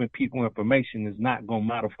just giving people information is not going to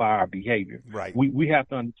modify our behavior. Right. We have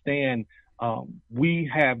to understand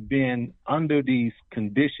we have been under these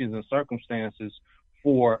conditions and circumstances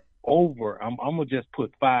for over, I'm going to just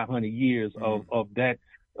put 500 years of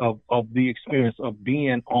the experience of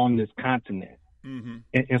being on this continent. Mm-hmm.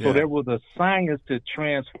 And so there was a science to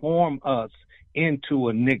transform us into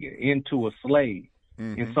a nigger, into a slave.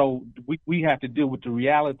 Mm-hmm. And so we have to deal with the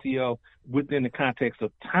reality of, within the context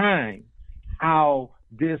of time, how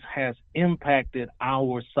this has impacted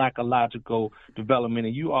our psychological development.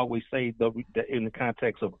 And you always say in the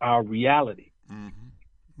context of our reality.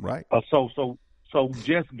 Mm-hmm. Right. So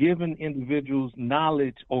just giving individuals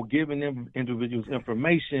knowledge or giving individuals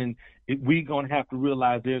information, we're going to have to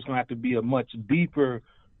realize there's going to have to be a much deeper,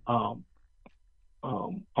 I'm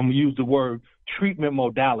going to use the word treatment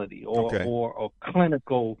modality or a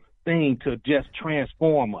clinical thing to just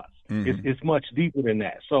transform us. Mm-hmm. It's much deeper than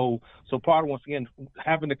that. So part of, once again,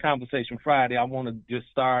 having the conversation Friday, I want to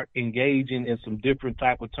just start engaging in some different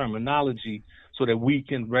type of terminology so that we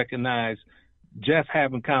can recognize just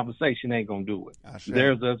having conversation ain't gonna do it.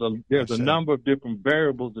 There's a number of different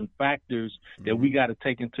variables and factors that we got to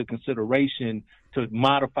take into consideration to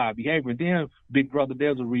modify behavior. And then, big brother,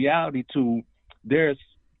 there's a reality to, there's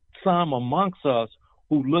some amongst us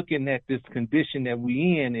who looking at this condition that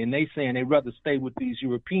we in, and they saying they rather stay with these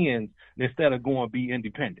Europeans instead of going to be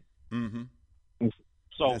independent. Mm-hmm.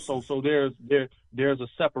 So there's a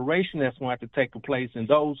separation that's going to have to take place, and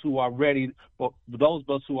those who are ready, for those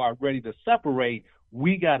of us who are ready to separate,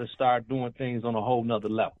 we got to start doing things on a whole nother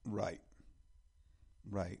level. Right.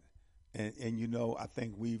 And I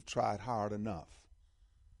think we've tried hard enough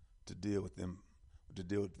to deal with them, to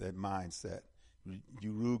deal with that mindset.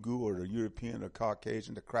 Urugu or the European or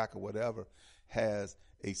Caucasian, the crack or whatever, has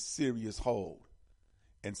a serious hold.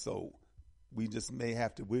 And so we just may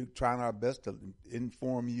have to, we're trying our best to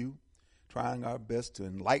inform you, trying our best to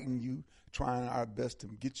enlighten you, trying our best to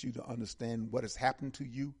get you to understand what has happened to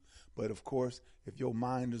you. But of course, if your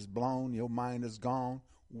mind is blown, your mind is gone,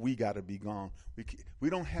 we got to be gone. We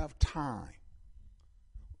don't have time.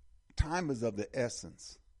 Time is of the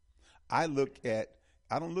essence. I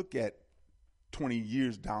don't look at 20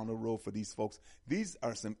 years down the road for these folks. These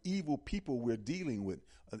are some evil people we're dealing with,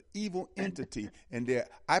 an evil entity, and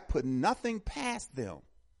I put nothing past them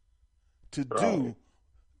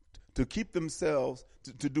to keep themselves,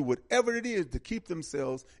 to do whatever it is to keep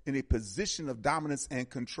themselves in a position of dominance and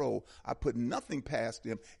control. I put nothing past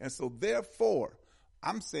them. And so therefore,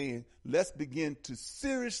 I'm saying let's begin to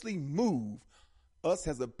seriously move us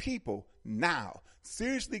as a people now.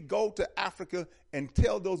 Seriously go to Africa and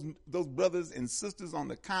tell those brothers and sisters on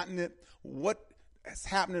the continent what is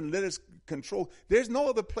happening. Let us control. There's no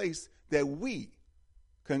other place that we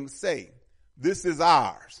can say this is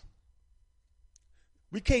ours.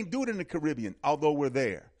 We can't do it in the Caribbean, although we're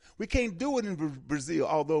there. We can't do it in Brazil,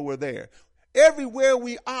 although we're there. Everywhere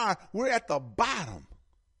we are, we're at the bottom.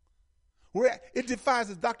 It defies,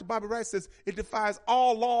 as Dr. Bobby Wright says, it defies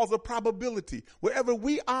all laws of probability. Wherever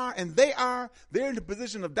we are and they are, they're in the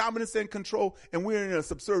position of dominance and control, and we're in a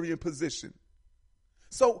subservient position.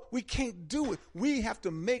 So we can't do it. We have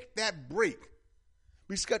to make that break.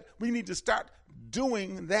 We need to start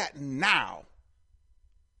doing that now.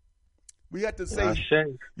 We have to say,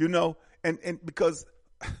 and because,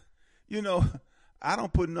 I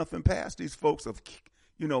don't put nothing past these folks of,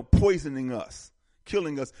 poisoning us,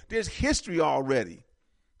 killing us. There's history already.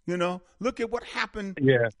 Look at what happened.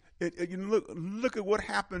 Yeah. Look at what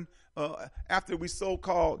happened after we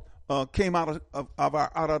so-called came out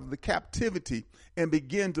of the captivity and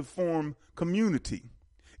began to form community.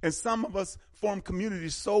 And some of us formed community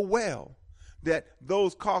so well that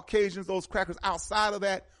those Caucasians, those crackers outside of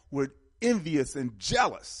that were envious and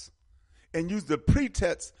jealous and used the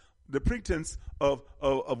pretense of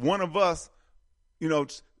one of us,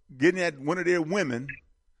 getting at one of their women,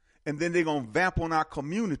 and then they're going to vamp on our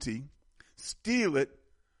community, steal it,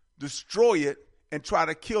 destroy it, and try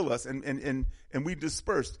to kill us. And we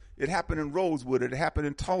dispersed. It happened in Rosewood. It happened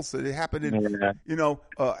in Tulsa. It happened in,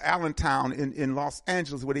 Allentown in Los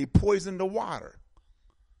Angeles, where they poisoned the water.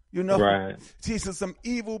 Right. These are some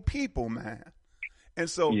evil people, man. And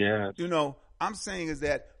so, I'm saying is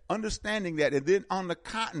that understanding that, and then on the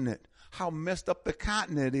continent, how messed up the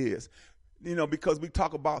continent is, because we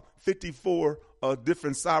talk about 54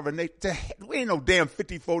 different sovereign nations. We ain't no damn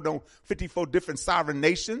 54 different sovereign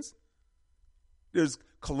nations. There's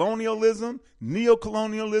colonialism,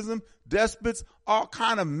 neo-colonialism, despots, all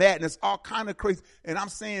kind of madness, all kind of crazy. And I'm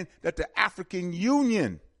saying that the African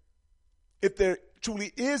Union, if there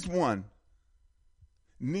truly is one,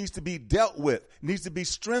 needs to be dealt with, needs to be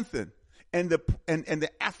strengthened. And the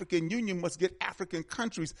African Union must get African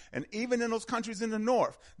countries, and even in those countries in the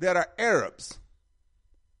north that are Arabs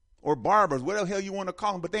or Barbers, whatever the hell you want to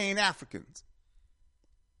call them, but they ain't Africans.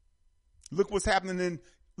 Look what's happening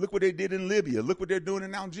look what they did in Libya. Look what they're doing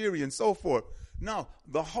in Algeria and so forth. No,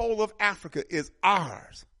 the whole of Africa is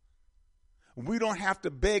ours. We don't have to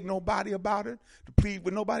beg nobody about it, to plead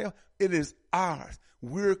with nobody else. It is ours.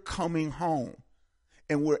 We're coming home.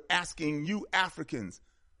 And we're asking you Africans,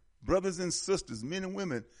 brothers and sisters, men and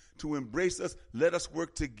women, to embrace us. Let us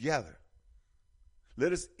work together.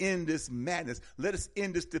 Let us end this madness. Let us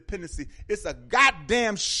end this dependency. It's a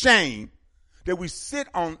goddamn shame that we sit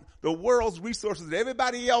on the world's resources that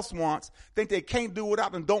everybody else wants, think they can't do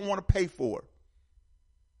without and don't want to pay for.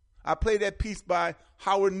 I played that piece by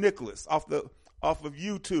Howard Nicholas off of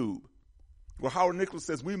YouTube, where Howard Nicholas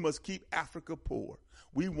says we must keep Africa poor.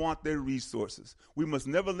 We want their resources. We must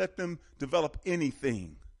never let them develop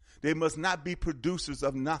anything. They must not be producers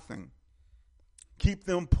of nothing. Keep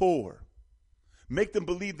them poor. Make them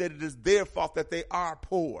believe that it is their fault that they are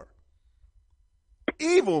poor.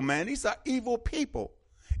 Evil, man. These are evil people.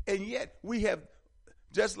 And yet we have,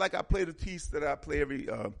 just like I played a piece that I play every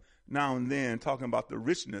now and then talking about the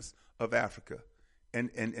richness of Africa. And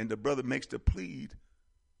the brother makes the plead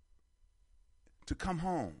to come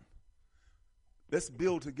home. Let's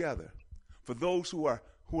build together. For those who are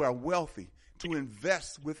wealthy, to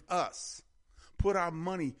invest with us. Put our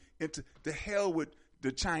money into, to hell with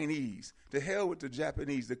the Chinese, to hell with the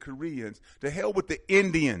Japanese, the Koreans, to hell with the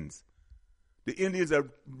Indians. The Indians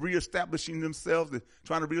are reestablishing themselves, they're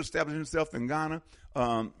trying to reestablish themselves in Ghana.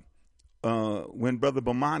 When Brother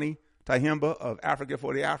Bomani Tahimba of Africa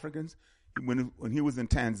for the Africans, when he was in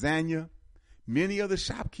Tanzania, many of the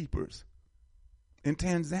shopkeepers in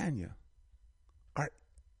Tanzania are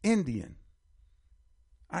Indian.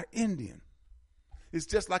 It's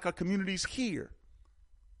just like our communities here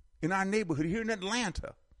in our neighborhood, here in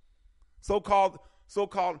Atlanta. So-called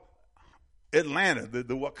Atlanta, the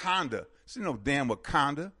Wakanda. It's no damn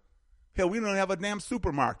Wakanda. Hell, we don't have a damn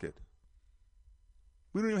supermarket.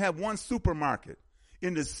 We don't even have one supermarket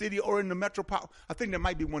in the city or in the metropolitan. I think there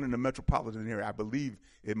might be one in the metropolitan area. I believe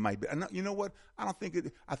it might be. And you know what? I don't think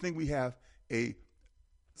it. I think we have a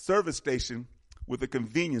service station with a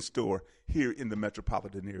convenience store here in the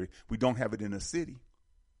metropolitan area. We don't have it in a city.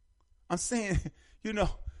 I'm saying,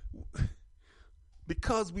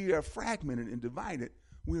 because we are fragmented and divided,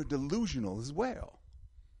 we're delusional as well.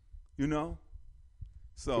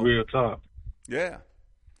 So real talk. Yeah,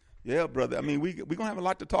 brother. I mean, we're gonna have a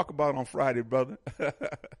lot to talk about on Friday, brother.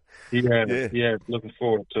 Yeah. Looking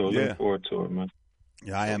forward to it. Looking forward to it, man.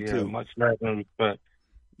 Yeah, I am too. Much love and respect.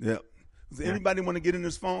 Yeah. Does anybody want to get in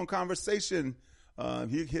this phone conversation?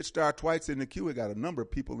 Hit star twice in the queue. We got a number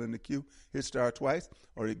of people in the queue. Hit star twice,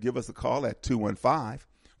 or give us a call at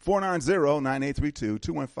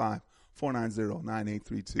 215-490-9832.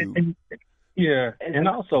 215-490-9832. Yeah, and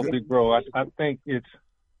also, big bro, I think it's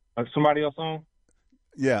somebody else on.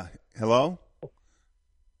 Yeah. Hello.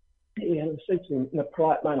 Yeah, I'm speaking in a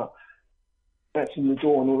polite manner, answering the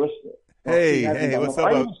door and all the rest of it. Hey, what's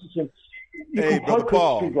up? Hey, Brother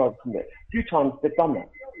Paul. A few times they've done that.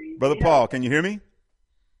 Brother Paul, can you hear me?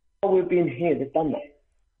 While we've been here, they've done that.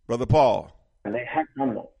 Brother Paul. And they have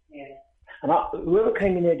done that. Yeah. And whoever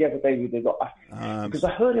came in here the other day with it, because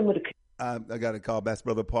I heard him with I got a call back,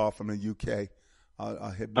 Brother Paul from the UK.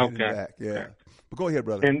 I'll hit back. Yeah, okay. But go ahead,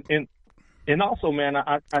 brother. And also, man,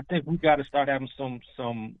 I think we got to start having some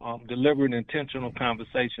deliberate, intentional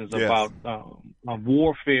conversations about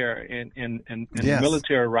warfare and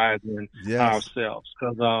militarizing ourselves.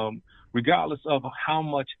 Because regardless of how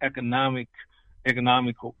much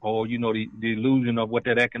economical, or the illusion of what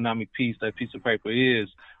that economic piece, that piece of paper is,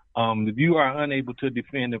 if you are unable to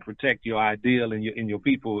defend and protect your ideal and your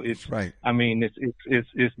people, it's right. I mean,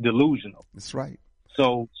 it's delusional. That's right.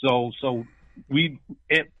 So we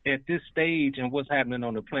at this stage and what's happening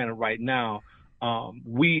on the planet right now,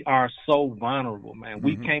 we are so vulnerable, man.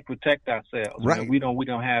 We can't protect ourselves. Right. Man. We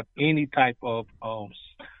don't have any type of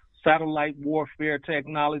satellite warfare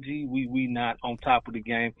technology. We not on top of the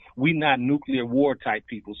game. We not nuclear war type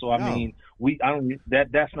people. So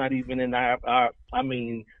that's not even in our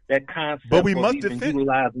that concept. But we must even defend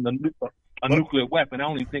utilizing a nuclear weapon. I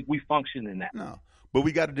don't even think we function in that. No, but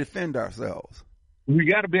we got to defend ourselves. We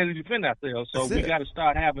got to be able to defend ourselves. So we got to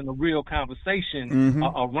start having a real conversation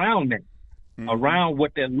around that, around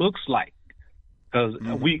what that looks like. Because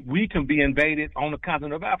we can be invaded on the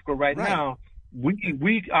continent of Africa right now.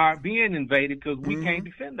 We are being invaded because we can't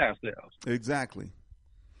defend ourselves. Exactly.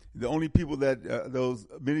 The only people that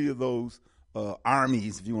many of those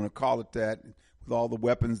armies, if you want to call it that, with all the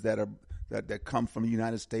weapons that come from the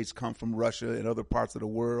United States, come from Russia and other parts of the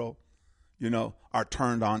world, are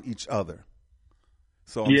turned on each other.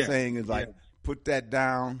 So I'm saying is put that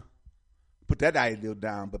down, put that ideal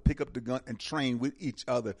down, but pick up the gun and train with each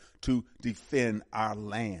other to defend our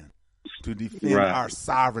land, to defend our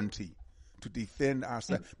sovereignty, to defend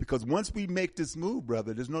ourselves. Because once we make this move,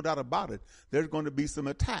 brother, there's no doubt about it, there's going to be some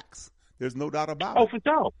attacks. There's no doubt about it. Oh, for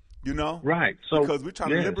sure. Right. So because we're trying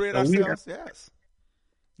to liberate ourselves.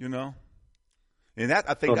 And that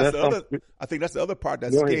I think that's the other part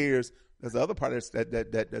that scares. That's the other part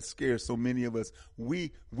that scares so many of us.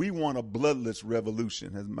 We want a bloodless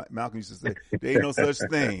revolution, as Malcolm used to say. There ain't no such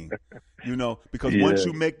thing, because once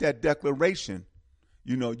you make that declaration,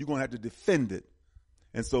 you're going to have to defend it.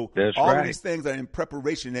 And so all of these things are in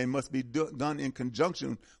preparation. They must be done in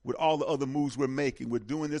conjunction with all the other moves we're making. We're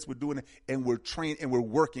doing this, we're doing it, and we're trained and we're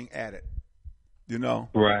working at it.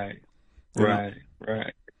 Right.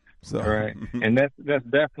 So. Right, and that's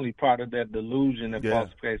definitely part of that delusion and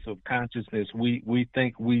falsification of consciousness. We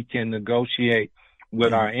think we can negotiate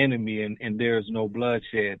with our enemy, and there's no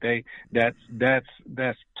bloodshed. That's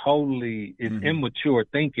totally immature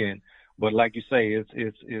thinking. But like you say,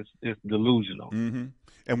 it's delusional.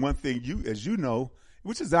 And one thing as you know,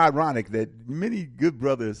 which is ironic, that many good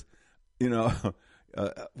brothers,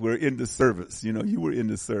 were in the service. You were in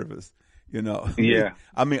the service. Yeah.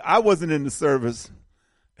 I mean, I wasn't in the service.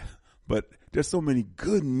 But there's so many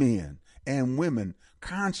good men and women,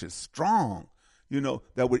 conscious, strong,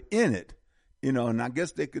 that were in it, and I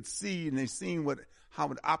guess they could see and they seen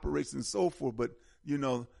how it operates and so forth. But,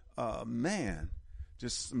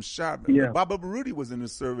 just some sharp. Yeah. Baba Baruti was in the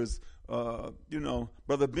service. Brother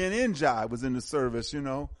Ben Njai was in the service.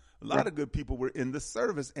 A lot of good people were in the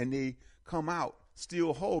service, and they come out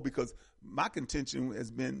still whole, because my contention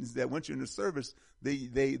has been is that once you're in the service,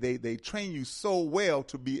 they train you so well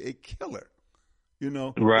to be a killer.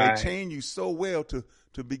 They train you so well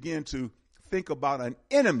to begin to think about an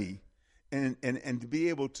enemy and to be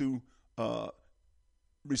able to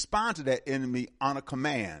respond to that enemy on a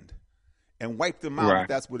command and wipe them out if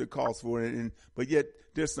that's what it calls for. But yet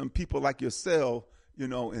there's some people like yourself,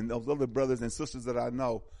 and those other brothers and sisters that I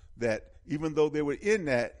know, that even though they were in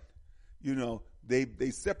that,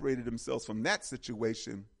 they separated themselves from that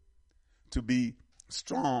situation to be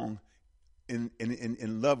strong in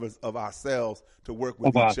lovers of ourselves, to work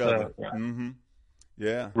with each other. Right.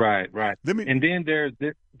 Yeah. Right. And then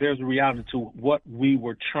there's a reality to what we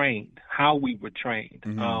were trained, how we were trained,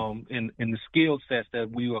 in the skill sets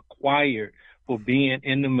that we acquired for being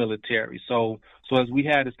in the military. So as we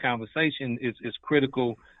had this conversation, it's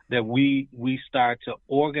critical that we start to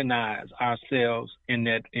organize ourselves in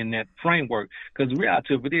that framework, because the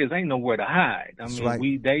reality of it is ain't nowhere to hide. I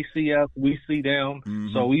mean, they see us, we see them.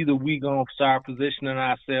 So either we gonna start positioning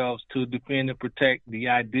ourselves to defend and protect the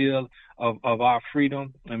ideal of our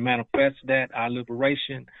freedom and manifest that, our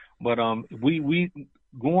liberation, But we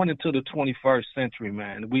going into the 21st century,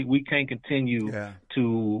 man. We can't continue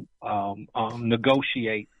to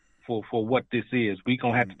negotiate for what this is. We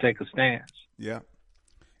gonna have to take a stance. Yeah.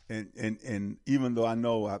 And even though I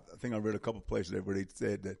know, I think I read a couple places where they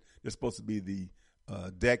said that there's supposed to be the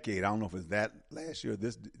decade. I don't know if it's that last year or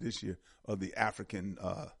this year of the African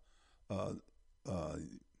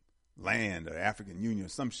land or African Union or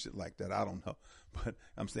some shit like that. I don't know, but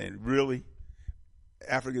I'm saying really,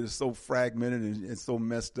 Africa is so fragmented and so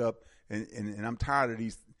messed up, and I'm tired of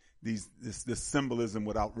this symbolism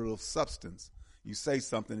without real substance. You say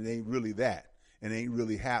something, it ain't really that, and it ain't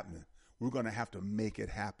really happening. We're going to have to make it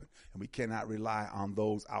happen, and we cannot rely on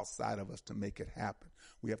those outside of us to make it happen.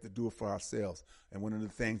 We have to do it for ourselves, and one of the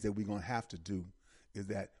things that we're going to have to do is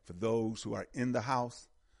that for those who are in the house,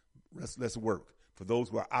 let's work. For those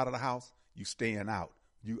who are out of the house, you staying out,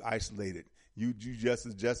 you isolated. You just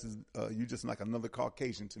like another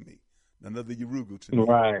Caucasian to me, another Yoruba to me.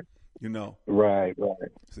 Right. You know. Right.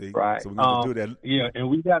 See. Right. So we're going to do that. Yeah, and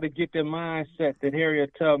we got to get the mindset that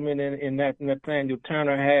Harriet Tubman and Nathaniel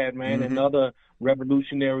Turner had, man, and other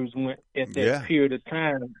revolutionaries went at that period of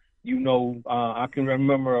time. You know, I can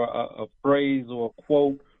remember a phrase or a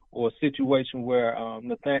quote or a situation where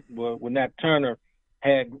when Nat Turner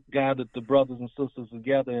had gathered the brothers and sisters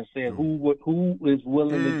together and said, who is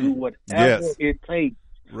willing to do whatever it takes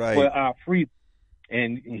for our freedom?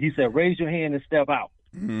 And he said, raise your hand and step out.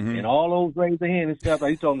 Mm-hmm. And all those raised their hand and step out.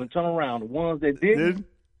 He told them to turn around. The ones that didn't,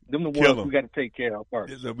 them the ones we got to take care of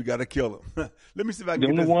first. So we got to kill them. Let me see if I can them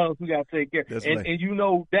get the this. Ones we got to take care of. Right. And you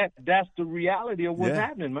know, that's the reality of what's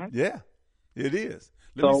happening, man. Yeah, it is.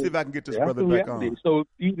 Let me see if I can get this brother back on. So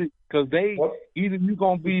either you're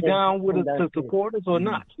gonna be down with us to support us or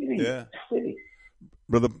not. Yeah.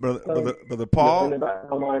 Brother Paul.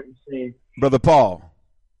 Brother Paul.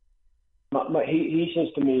 He says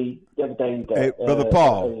to me the other day that hey, Brother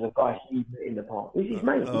Paul. there's a guy he's met in the park. This is his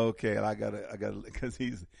mate. Okay, I gotta because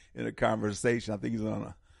he's in a conversation. I think he's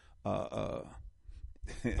on a.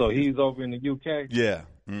 So he's over in the UK. Yeah.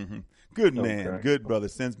 Mm-hmm. Good man, good brother.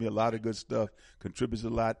 Sends me a lot of good stuff. Contributes a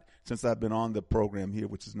lot since I've been on the program here,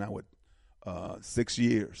 which is now 6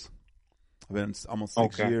 years. I've been almost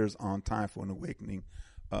 6 years on Time for an Awakening.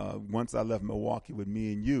 Once I left Milwaukee with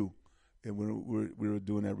me and you, and we were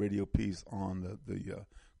doing that radio piece on the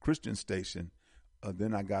Christian station.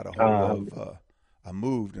 Then I got a hold of. I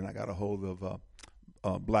moved and I got a hold of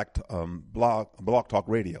Blog Talk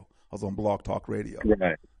Radio. I was on Blog Talk Radio.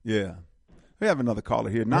 Right. Yeah. We have another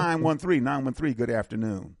caller here. 913. Good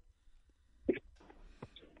afternoon.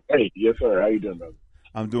 Hey, yes, sir. How you doing, brother?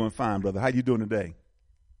 I'm doing fine, brother. How you doing today?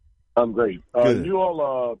 I'm great. Good. You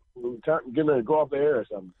all getting ready to go off the air or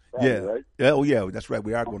something? Friday, yeah. Right? Yeah. Oh, yeah. That's right.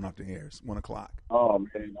 We are going off the air. It's 1 o'clock. Oh,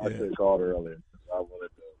 man. I should have called earlier. I wanted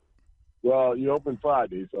to. Well, you open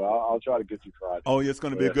Friday, so I'll try to get you Friday. Oh, yeah, it's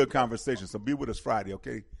going to be a good conversation. So be with us Friday,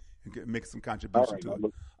 okay? And make some contribution to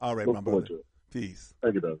it. All right, my brother. Peace.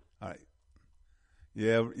 Thank you, brother. All right.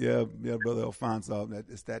 Yeah, Brother Alfonso.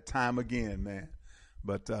 It's that time again, man.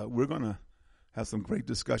 But we're going to have some great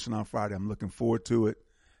discussion on Friday. I'm looking forward to it.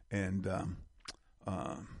 And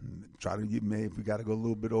try to get, maybe if we got to go a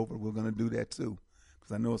little bit over, we're going to do that too.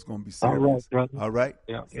 Because I know it's going to be serious. All right, brother. All right?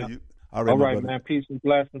 Yeah. So yeah. All right, man. Peace and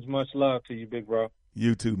blessings. Much love to you, big bro.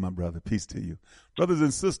 You too, my brother. Peace to you. Brothers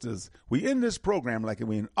and sisters, we end this program like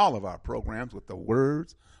we end all of our programs with the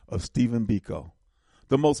words of Stephen Biko.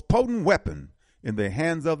 The most potent weapon in the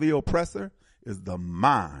hands of the oppressor is the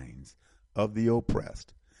minds of the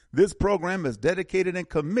oppressed. This program is dedicated and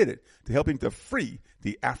committed to helping to free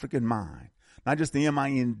the African mind. Not just the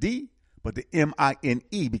M-I-N-D, but the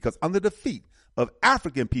M-I-N-E, because under the feet of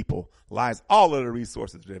African people lies all of the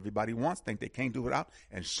resources that everybody wants, think they can't do without,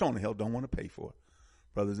 and sure the hell don't want to pay for it.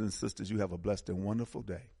 Brothers and sisters, you have a blessed and wonderful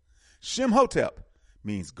day. Shem Hotep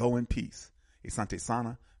means go in peace. Asante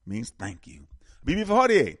Sana means thank you. Bibi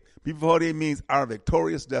Fahodiye means our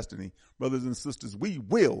victorious destiny. Brothers and sisters, we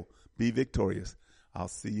will be victorious. I'll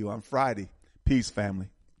see you on Friday. Peace, family.